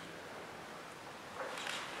Europeans.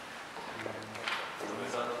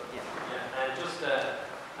 Yeah, just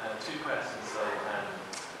two questions. So,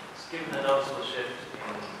 just given the noticeable shift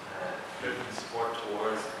in Britain's support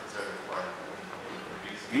towards the Conservative Party,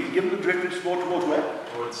 Given the drifted support towards where?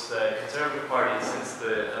 Towards the Conservative Party since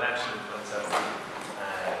the election of 2017,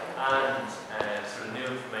 and sort of new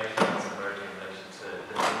information that's emerging in relation to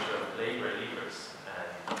the nature of Labour leaders.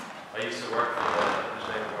 I used to work for the British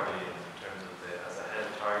Labour Party in terms of as a head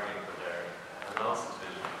of targeting for their analysis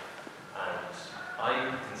division, and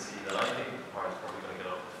I can see that I think the party's probably going to get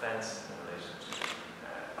off the fence in relation to.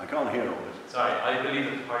 I can't hear all this. Sorry, I believe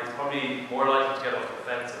that the party's probably more likely to get off the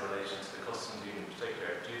fence in relation to the customs union in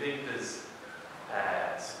particular. Do you think there's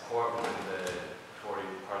support within the Tory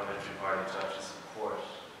parliamentary party to actually support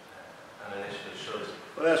an initiative should?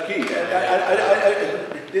 Well, that's key.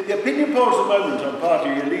 The opinion polls at the moment on party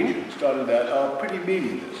allegiance, starting that, are pretty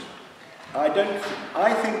meaningless.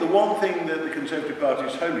 I think the one thing that the Conservative Party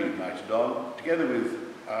is wholly united on, together with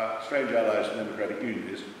strange allies and Democratic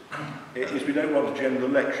Unionists, is we don't want a general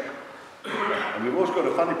election. And we've also got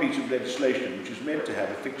a funny piece of legislation which is meant to have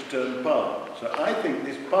a fixed-term parliament. So I think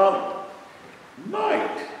this parliament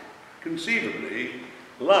might conceivably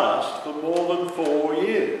last for more than 4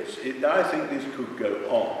 years. I think this could go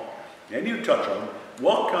on. And you touch on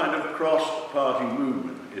what kind of cross-party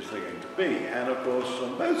movement is there going to be. And of course,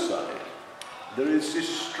 on both sides, there is this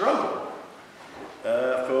struggle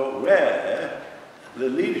for where the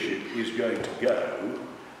leadership is going to go,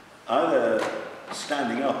 either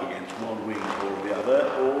standing up against one wing or the other,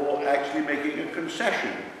 or actually making a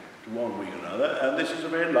concession to one wing or another, and this is a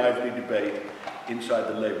very lively debate inside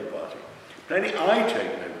the Labour Party. Plainly, I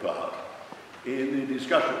take no part in the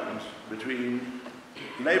discussions between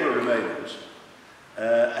Labour Remainers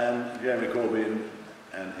and Jeremy Corbyn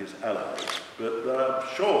and his allies, but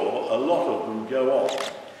I'm sure a lot of them go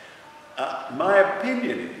on. My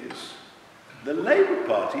opinion is the Labour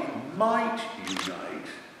Party might unite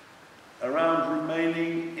around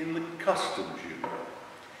remaining in the customs union.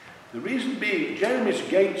 The reason being, Jeremy's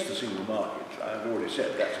against the single market. I've already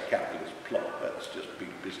said that's a capitalist plot. That's just big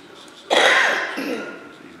business.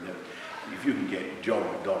 If you can get John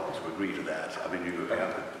McDonald to agree to that, I mean,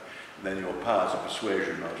 then your powers of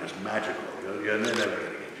persuasion are just magical. You're never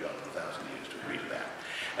going to get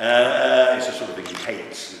It's the sort of thing he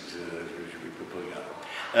hates, we should be pulling up.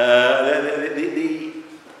 The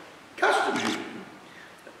customs union,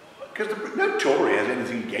 because no Tory has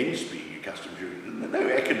anything against being a customs union, no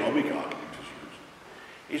economic argument is used.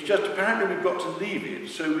 It's just apparently we've got to leave it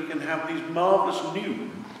so we can have these marvellous new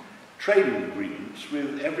trading agreements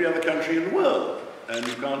with every other country in the world. And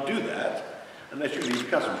you can't do that unless you leave the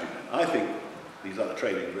customs union. I think these other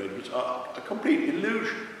trading arrangements are a complete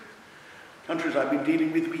illusion. Countries I've been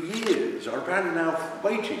dealing with for years are apparently now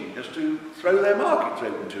waiting just to throw their markets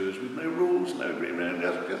open to us with no rules, no agreement,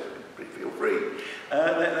 just feel free.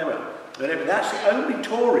 They won't. But that's the only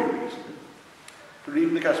Tory reason for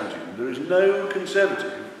leaving the customs union. There is no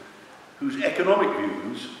Conservative whose economic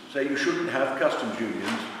views say you shouldn't have customs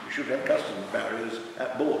unions, you should have customs barriers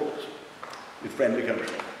at borders with friendly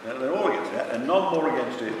countries. They're all against that, and none more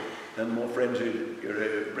against it than more frenzied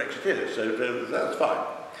Brexiteers, so that's fine.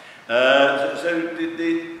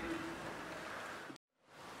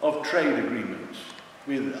 Of trade agreements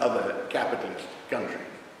with other capitalist countries,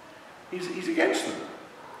 he's against them.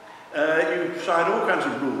 You sign all kinds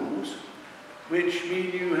of rules which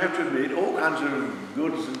mean you have to admit all kinds of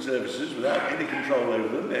goods and services without any control over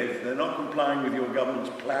them. If they're not complying with your government's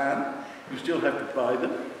plan, you still have to buy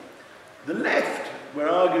them. The left were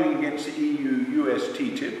arguing against the EU-US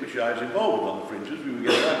TTIP, which I was involved with on the fringes. We were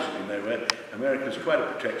getting absolutely nowhere. America's quite a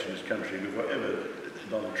protectionist country before ever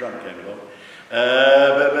Donald Trump came along.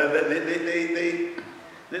 But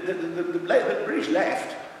the British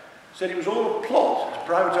left said it was all a plot to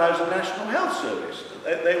privatise the National Health Service.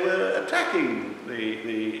 They were attacking the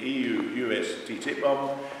EU-US TTIP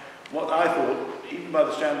on what I thought, even by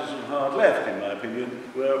the standards of hard left, in my opinion,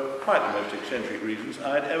 were quite the most eccentric reasons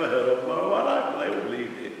I'd ever heard of in my life. They all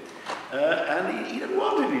believed it. And he didn't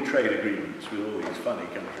want any trade agreements with all these funny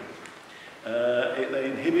countries. They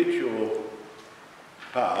inhibit your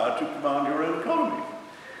power to command your own economy.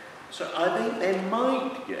 So I think they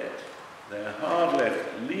might get their hard left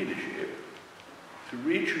leadership to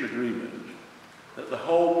reach an agreement that the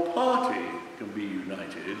whole party can be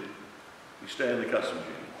united, we stay in the customs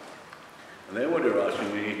union. And then what you're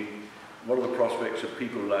asking me, what are the prospects of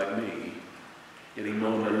people like me getting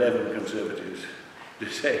more than 11 Conservatives to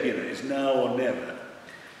say, you know, it's now or never.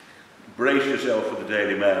 Brace yourself for the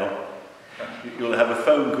Daily Mail. You'll have a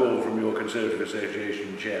phone call from your Conservative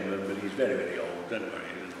Association chairman, but he's very, very old, don't worry.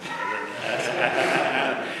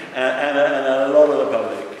 and a lot of the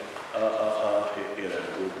public you know,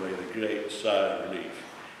 will breathe a great sigh of relief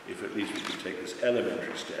if at least we can take this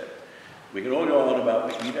elementary step. We can all go on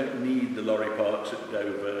about we don't need the lorry parks at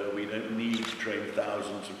Dover, we don't need to train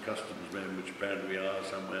thousands of customs men, which apparently we are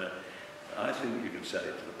somewhere. I think you can sell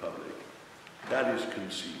it to the public. That is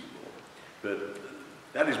conceivable. But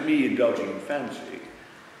that is me indulging in fancy.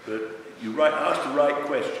 But you ask the right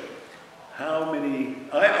question. How many...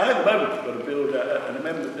 I at the moment have got to build an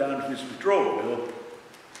amendment down to this withdrawal bill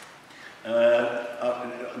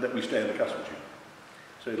that we stay in the customs union.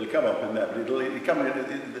 So it'll come up in that, but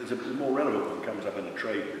there's a more relevant one comes up in a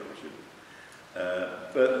trade bill soon.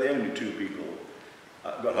 But the only two people,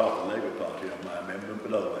 I've got half the Labour Party on my amendment,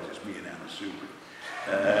 but otherwise it's me and Anna Soubry.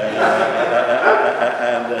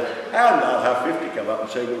 And I'll have 50 come up and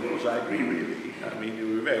say, well, of course, I agree, really. I mean,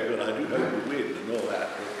 you were very good, I do hope we win and all that.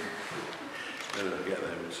 But we'll get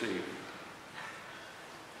there, we'll see.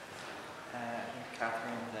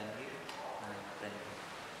 Catherine, then you, and then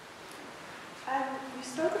you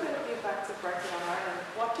spoke a bit of the effects of Brexit on Ireland.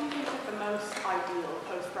 What do you think is the most ideal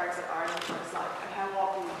post-Brexit Ireland looks like, and how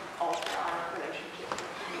will we alter our relationship with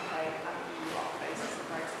the UK and the EU on the basis of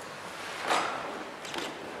Brexit?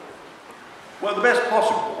 Well, the best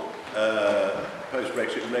possible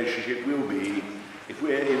post-Brexit relationship will be if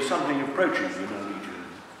we're in something approaching the Norwegian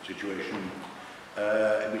situation,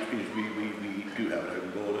 which means we do have an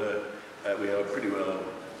open border. We are pretty well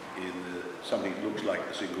in something that looks like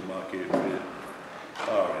the single market. We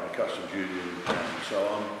are in a customs union and so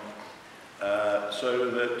on. So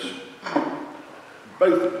that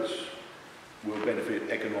both of us will benefit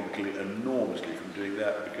economically enormously from doing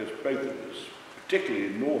that, because both of us, particularly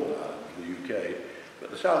in Northern Ireland, the UK,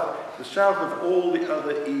 but the south of all the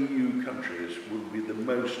other EU countries will be the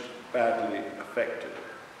most badly affected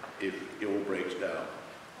if it all breaks down.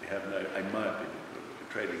 We have no, in my opinion,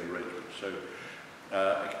 trading arrangements. So,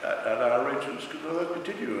 and our arrangements could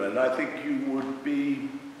continue. And I think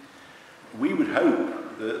we would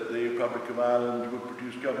hope that the Republic of Ireland would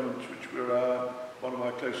produce governments which were one of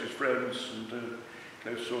our closest friends and a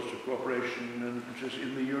close source of cooperation and just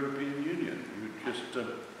in the European Union. You just,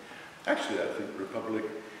 actually, I think the Republic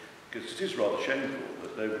because it is rather shameful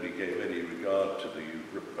that nobody gave any regard to the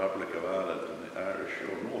Republic of Ireland and the Irish,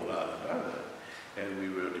 or Northern Ireland either, and we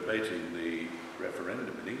were debating the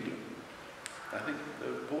referendum in England. I think the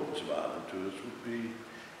importance of Ireland to us would be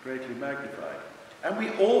greatly magnified. And we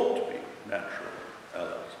ought to be natural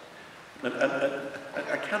allies. And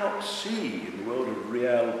I cannot see in the world of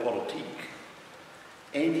realpolitik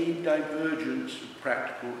any divergence of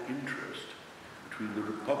practical interest between the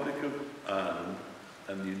Republic of Ireland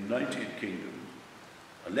and the United Kingdom,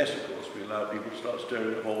 unless, of course, we allow people to start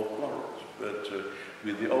stirring up old quarrels. But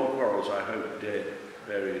with the old quarrels, I hope, dead,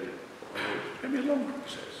 buried, it's going to be a long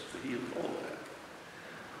process to heal all that.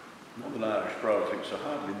 Northern Irish politics are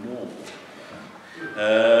hardly normal. But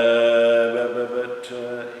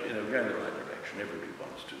you know, we're going in the right direction. Everybody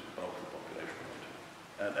wants to, the bulk of the population wants to.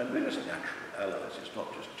 And we're just natural allies. It's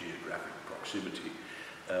not just geographic proximity.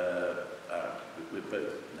 We're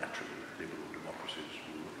both naturally liberal democracies,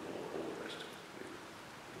 all the rest of it.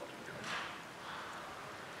 We've got in common.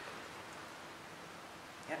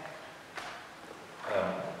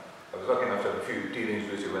 I was lucky enough to have a few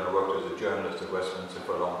dealings with you when I worked as a journalist at Westminster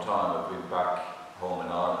for a long time. I've been back home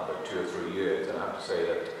in Ireland about 2 or 3 years, and I have to say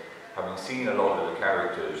that having seen a lot of the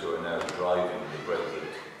characters who are now driving the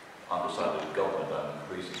Brexit underside of the government, I'm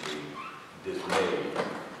increasingly dismayed.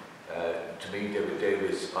 To me, David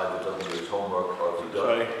Davis either doesn't do his homework or if he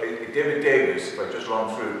does. David Davis, if I just run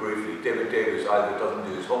through briefly, David Davis either doesn't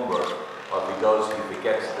do his homework or if he does, he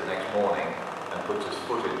forgets the next morning and puts his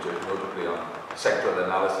foot into it, notably on sectoral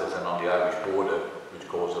analysis and on the Irish border, which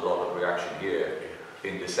caused a lot of reaction here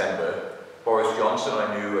in December. Boris Johnson,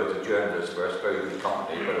 I knew as a journalist, was very good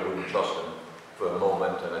company, but I wouldn't trust him for a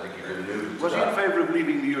moment, and I think you could allude to Was he in favour of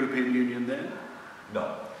leaving the European Union then?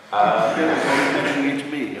 No. Mentioning it to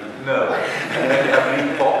me. No. I mean,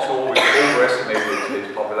 Fox always overestimated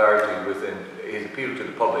his popularity within, his appeal to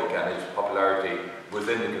the public and his popularity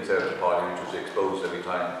within the Conservative Party, which was exposed every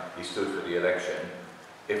time he stood for the election.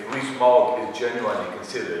 If Rees-Mogg is genuinely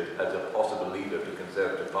considered as a possible leader of the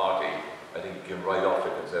Conservative Party, I think he can write off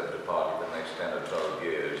the Conservative Party for the next 10 or 12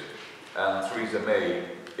 years. And Theresa May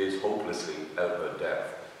is hopelessly out of her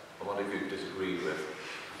depth. I wonder if you disagree with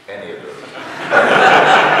any of those.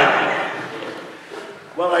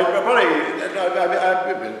 Well, I'm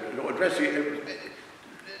addressing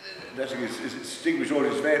his distinguished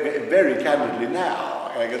audience very, very candidly now.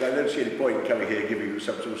 I don't see any point in coming here giving you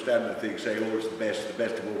some sort of standard thing, saying, oh, it's the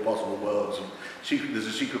best of all possible worlds, and there's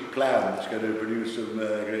a secret plan that's going to produce some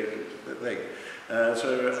great thing.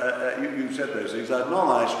 You said those things. None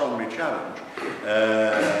I strongly challenge,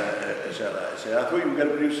 shall I say. I thought you were going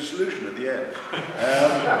to produce a solution at the end.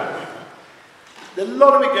 A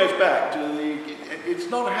lot of it goes back to it's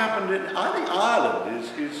not happened in, I think Ireland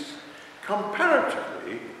is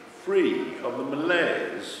comparatively free of the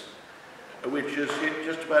malaise which has hit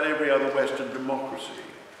just about every other Western democracy.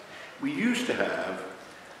 We used to have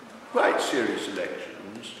quite serious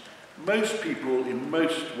elections. Most people in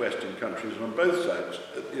most Western countries on both sides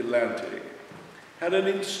of the Atlantic had an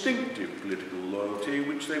instinctive political loyalty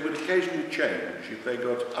which they would occasionally change if they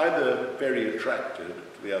got either very attracted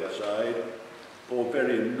to the other side or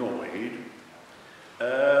very annoyed.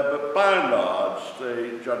 But by and large,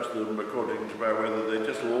 they judged them according to whether they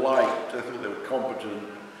just liked, I think they were competent,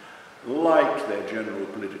 liked their general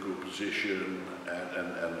political position,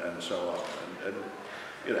 and so on. And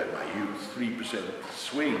you know, my youth, 3%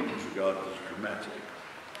 swing was regarded as dramatic.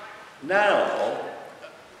 Now,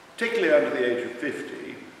 particularly under the age of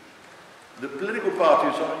 50, the political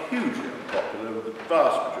parties are hugely unpopular with the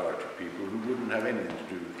vast majority of people who wouldn't have anything to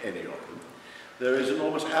do with any of them. There is an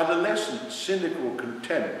almost adolescent, cynical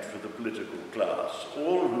contempt for the political class,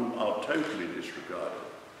 all of whom are totally disregarded.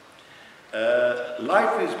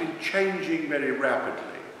 Life has been changing very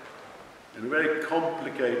rapidly, in a very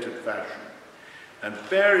complicated fashion, and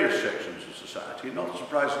various sections of society, not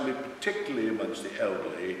surprisingly, particularly amongst the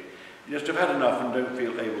elderly, just have had enough and don't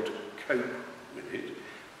feel able to cope with it,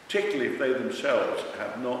 particularly if they themselves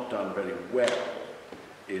have not done very well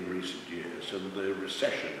in recent years, and the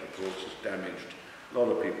recession, of course, has damaged a lot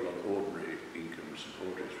of people on ordinary incomes and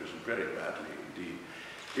ordinary risen very badly, indeed,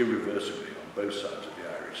 irreversibly on both sides of the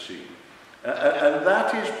Irish Sea. And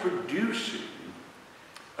that is producing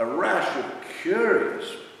a rash of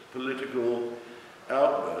curious political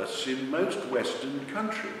outbursts in most Western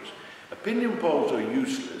countries. Opinion polls are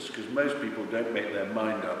useless because most people don't make their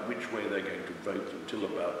mind up which way they're going to vote until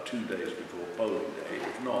about 2 days before polling day,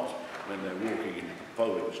 if not when they're walking into the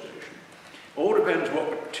polling station. All depends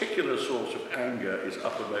what particular source of anger is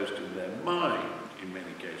uppermost in their mind, in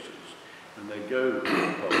many cases, when they go to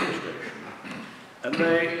the polling station. And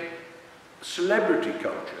celebrity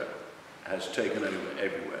culture has taken over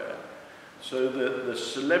everywhere, so that the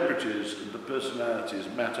celebrities and the personalities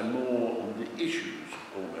matter more on the issues,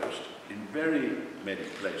 almost, in very many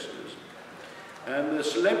places. And the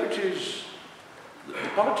celebrities, the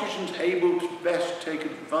politicians able to best take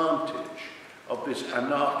advantage of this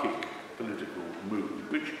anarchic political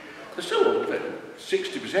movement, which there's still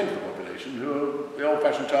 60% of the population who are the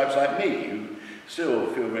old-fashioned types like me, who still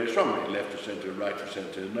feel very strongly left of centre, right of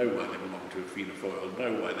centre, know why they belong to a Fianna Fáil,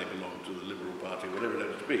 know why they belong to the Liberal Party, whatever it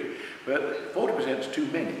happens to be. But 40% is too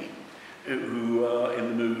many who are in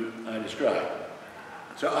the mood I describe.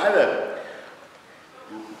 So either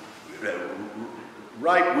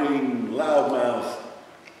right-wing, loudmouth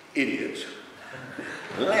idiots,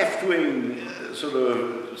 left-wing, sort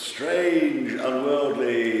of strange,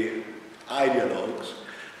 unworldly ideologues,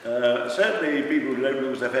 certainly people who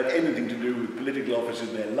don't have had anything to do with political office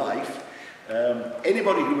in their life,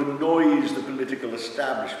 anybody who annoys the political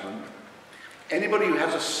establishment, anybody who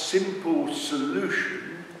has a simple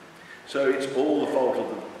solution, so it's all the fault of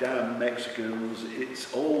the damn Mexicans, it's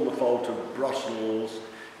all the fault of Brussels.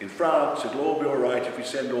 In France, it'll all be all right if we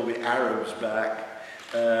send all the Arabs back.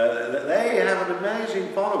 They have an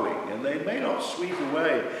amazing following, and they may not sweep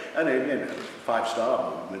away. And again, the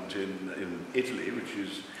five-star movement in Italy, which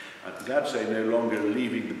is, I'm glad to say, no longer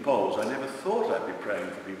leaving the polls. I never thought I'd be praying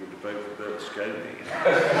for people to vote for Berlusconi.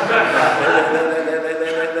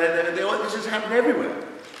 This has happened everywhere,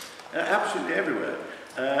 absolutely everywhere.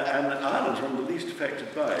 And Ireland's one of the least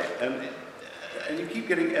affected by it. And you keep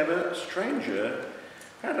getting ever stranger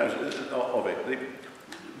paradigms of it.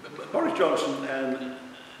 Boris Johnson and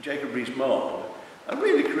Jacob Rees-Mogg are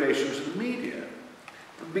really creations of the media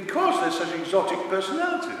because they're such exotic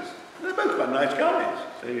personalities. They're both quite nice guys.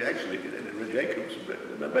 They actually, Jacobs, both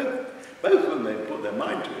of them, they put their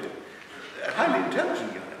mind to it. They're highly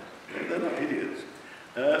intelligent guys. They're not idiots.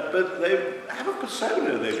 But they have a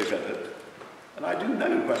persona they've developed. And I do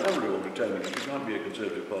know quite a number of old Etonians. You can't be a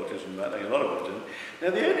Conservative politician without knowing a lot of Etonians. Now,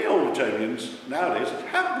 the only old Etonians nowadays that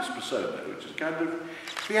have this persona, which is a kind of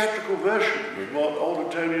theatrical version of what old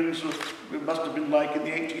Etonians must have been like in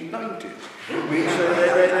the 1890s.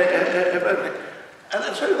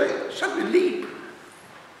 And so they suddenly leap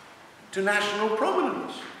to national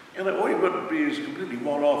prominence. You know, all you've got to be is completely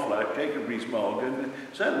one-off like Jacob Rees-Mogg, and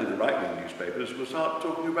certainly the right-wing newspapers will start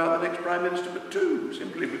talking about the next Prime Minister but two,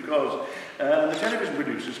 simply because the television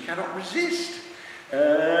producers cannot resist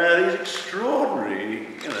these extraordinary,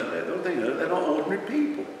 they're not ordinary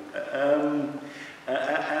people.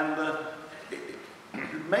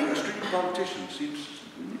 Mainstream politicians seem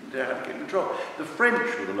to have to get control. The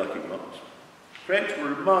French were the lucky ones. French were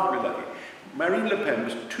remarkably lucky. Marine Le Pen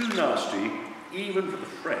was too nasty even for the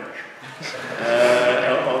French,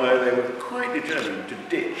 although they were quite determined to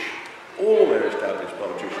ditch all their established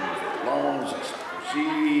politicians, the Hollandes, the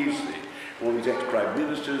Sarkozys, all these ex-prime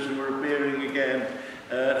ministers who were appearing again,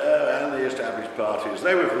 and the established parties.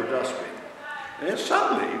 They were for the dustbin. And then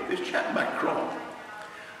suddenly, this chap Macron,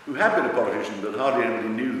 who had been a politician but hardly anybody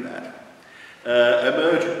knew that,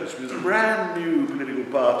 emerges with a brand new political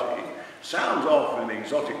party, sounds off in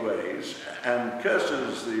exotic ways, and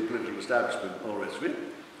curses the political establishment and all the rest of it.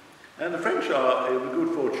 And the French are in the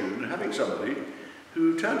good fortune of having somebody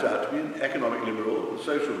who turns out to be an economic liberal, a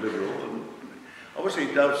social liberal, and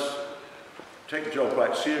obviously does take the job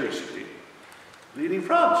quite seriously, leading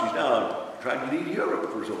France. He's now trying to lead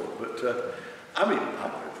Europe for us all. But, I mean,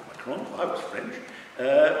 I'd vote for Macron if I was French,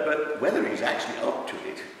 but whether he's actually up to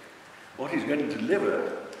it, what he's going to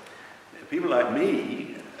deliver, people like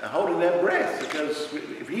me are holding their breath, because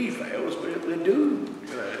if he fails, we're doomed.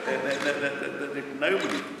 You know, if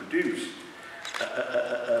nobody can produce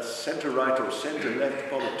a centre-right or centre-left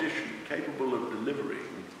politician capable of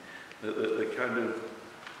delivering the kind of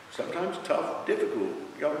sometimes tough,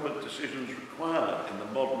 difficult government decisions required in the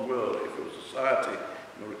modern world if your society,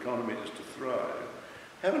 your economy is to thrive,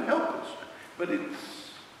 heaven help us. But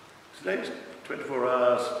today's 24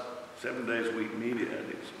 hours, 7 days a week media, and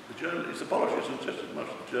it's the politicians just as much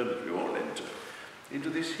as the journalists we all enter into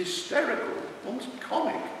this hysterical, almost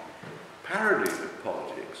comic parody of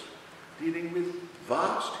politics, dealing with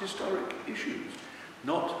vast historic issues,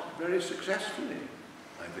 not very successfully,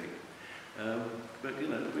 I think. But you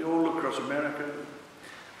know, we all look across America,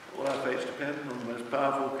 all our fates depend on the most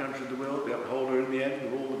powerful country in the world, the upholder in the end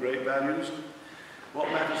of all the great values. What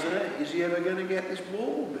matters there? Is he ever going to get this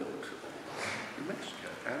wall built in Mexico?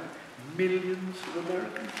 And millions of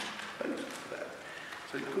Americans voted for that.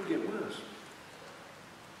 So it could get worse.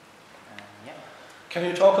 Yeah. Can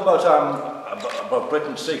you talk about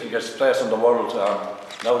Britain seeking its place in the world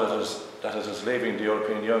now that it's that it is leaving the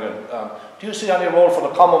European Union. Do you see any role for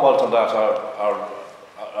the Commonwealth in that, or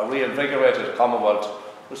a reinvigorated Commonwealth,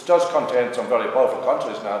 which does contain some very powerful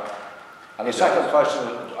countries now? And the second question,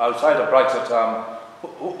 outside of Brexit,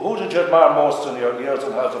 who did you admire most in your years in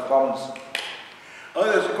the House of Commons? Oh,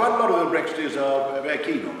 there's quite a lot of the Brexiteers are very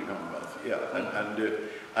keen on the Commonwealth, yeah,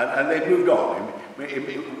 and they've moved on.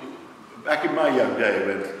 Back in my young day,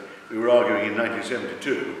 when we were arguing in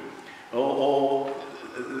 1972, it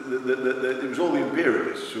was all the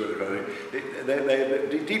imperialists who were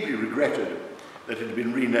they deeply regretted that it had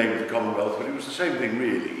been renamed the Commonwealth, but it was the same thing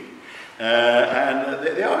really. And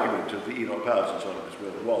the argument of the Enoch Powers and so on as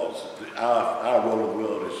well was that our role in the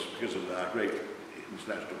world is because of our great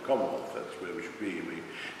international Commonwealth. That's where we should be.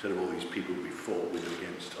 Instead of all these people we fought with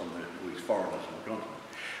against all these foreigners on the continent.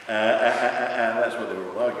 And that's what they were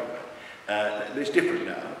all arguing about. It's different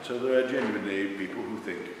now. So there are genuinely people who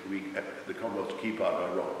think the Commonwealth's a key part of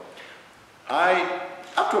our role.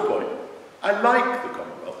 Up to a point, I like the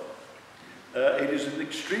Commonwealth. It is an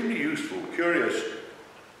extremely useful, curious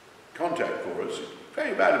contact for us,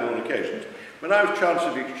 very valuable on occasions. When I was Chancellor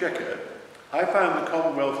of the Exchequer, I found the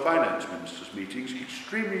Commonwealth Finance Ministers' meetings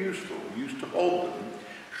extremely useful. We used to hold them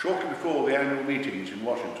shortly before the annual meetings in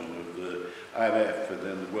Washington of the IMF and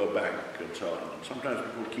then the World Bank and so on, and sometimes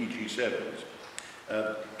before key G7s.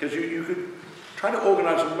 Because you could try to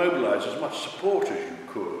organise and mobilise as much support as you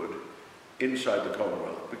could inside the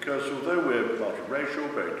Commonwealth, because although we're multiracial,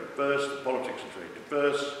 very diverse, the politics is very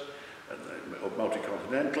diverse, and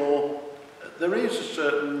multi-continental, there is a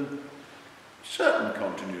certain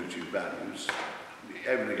continuity of values.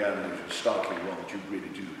 Every now and then there's a startling one that you really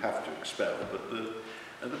do have to expel, but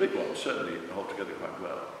the big ones certainly hold together quite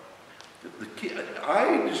well. The key,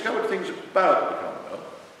 I discovered things about the Commonwealth.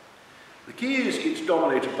 The key is it's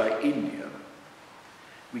dominated by India.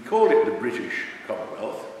 We call it the British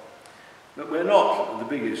Commonwealth, but we're not the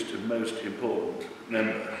biggest and most important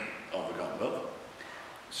member of the Commonwealth.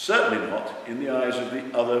 Certainly not in the eyes of the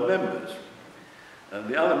other members. And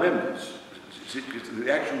the other members, the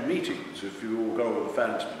actual meetings, if you all go all the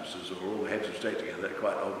finance ministers or all the heads of state together, they're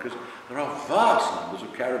quite odd because there are vast numbers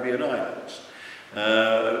of Caribbean islands.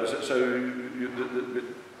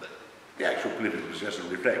 The actual political system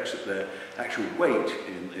reflects that their actual weight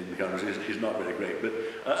in the countries is not very great. But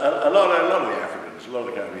a lot of the Africans, a lot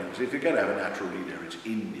of the Caribbeans, if you're going to have a natural leader, it's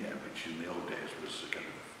India, which in the old days was a kind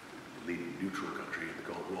of leading neutral country in the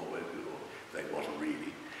Cold War, or they wasn't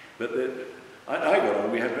really. But I got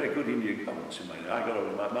on, we had very good Indian governments in my day. I got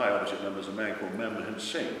on, my opposite member was a man called Manmohan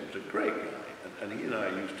Singh, who was a great guy, and he and I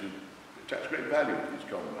used to attach great value to these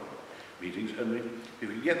Commonwealth meetings, and if you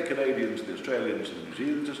could get the Canadians, the Australians and the New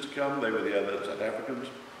Zealanders to come, they were the other South Africans,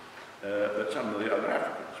 but some of the other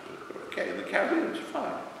Africans were okay, and the Caribbeans are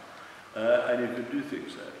fine, and you could do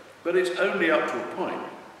things there. But it's only up to a point,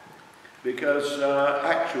 because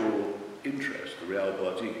actual interest, the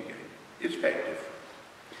realpolitik again, is very different.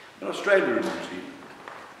 And Australia and New Zealand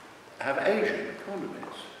have Asian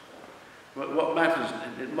economies. What matters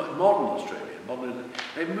in modern Australia,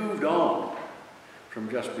 they've moved on from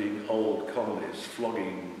just being old colonies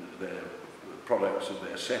flogging their products of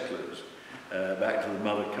their settlers back to the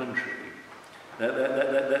mother country.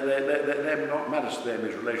 What matters to them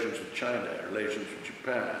is relations with China, relations with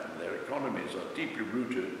Japan. Their economies are deeply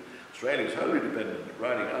rooted. Australia is wholly dependent,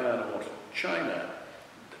 riding iron horse. China,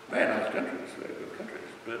 very nice countries, very good countries.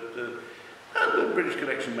 But the British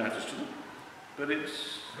connection matters to them. But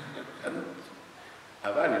and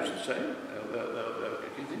our values are the same. They're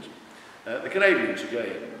key things. The Canadians,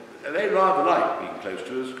 again, they rather like being close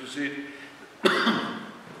to us because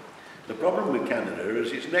the problem with Canada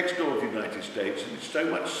is it's next door to the United States and it's so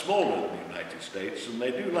much smaller than the United States, and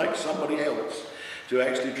they do like somebody else to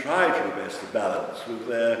actually try to reverse the balance with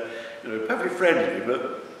their, perfectly friendly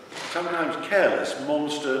but sometimes careless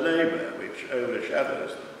monster neighbour which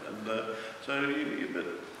overshadows them. And but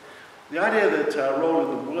the idea that our role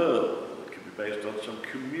in the world can be based on some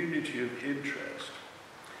community of interest.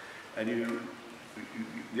 And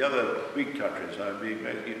the other big countries,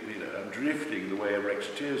 I'm drifting the way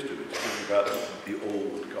Brexiteers do it, thinking about the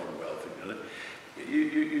old Commonwealth.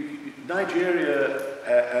 Nigeria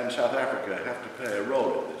and South Africa have to play a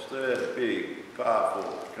role in this. They're big,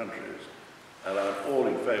 powerful countries, and I'm all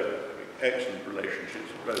in favour of having excellent relationships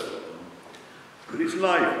with both of them. But it's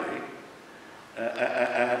lively,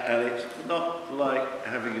 and it's not like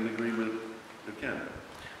having an agreement with Canada.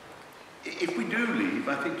 If we do leave,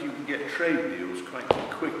 I think you can get trade deals quite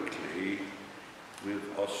quickly with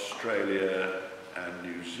Australia and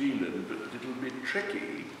New Zealand, but it'll be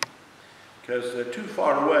tricky because they're too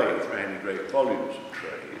far away for any great volumes of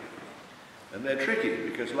trade. And they're tricky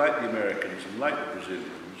because, like the Americans and like the Brazilians,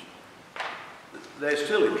 they're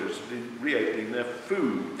still interested in reopening their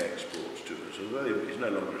food exports to us, although it's no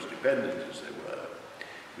longer as dependent as they were.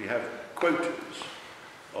 We have quotas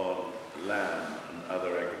on lamb and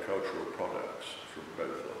other agricultural products from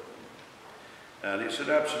both of them. And it's an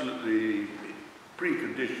absolutely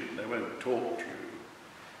precondition. They won't talk to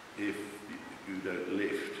you if you don't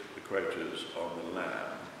lift the quotas on the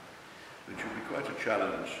lamb, which would be quite a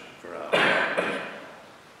challenge for our farmers.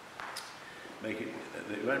 They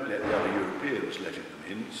won't let the other Europeans letting them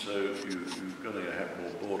in, so you've got to have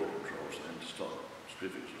more border controls then to stop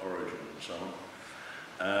specific origin and so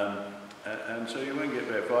on. And so you won't get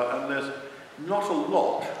very far. And there's not a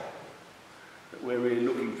lot that where we're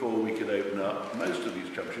looking for we could open up. Most of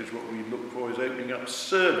these countries, what we look for is opening up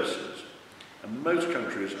services. And most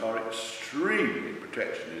countries are extremely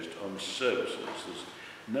protectionist on services. There's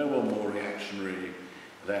no one more reactionary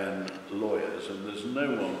than lawyers, and there's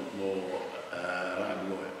no one more, I'm a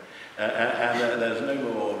lawyer, and there's no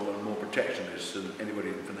more protectionist than anybody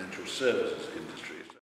in the financial services industry.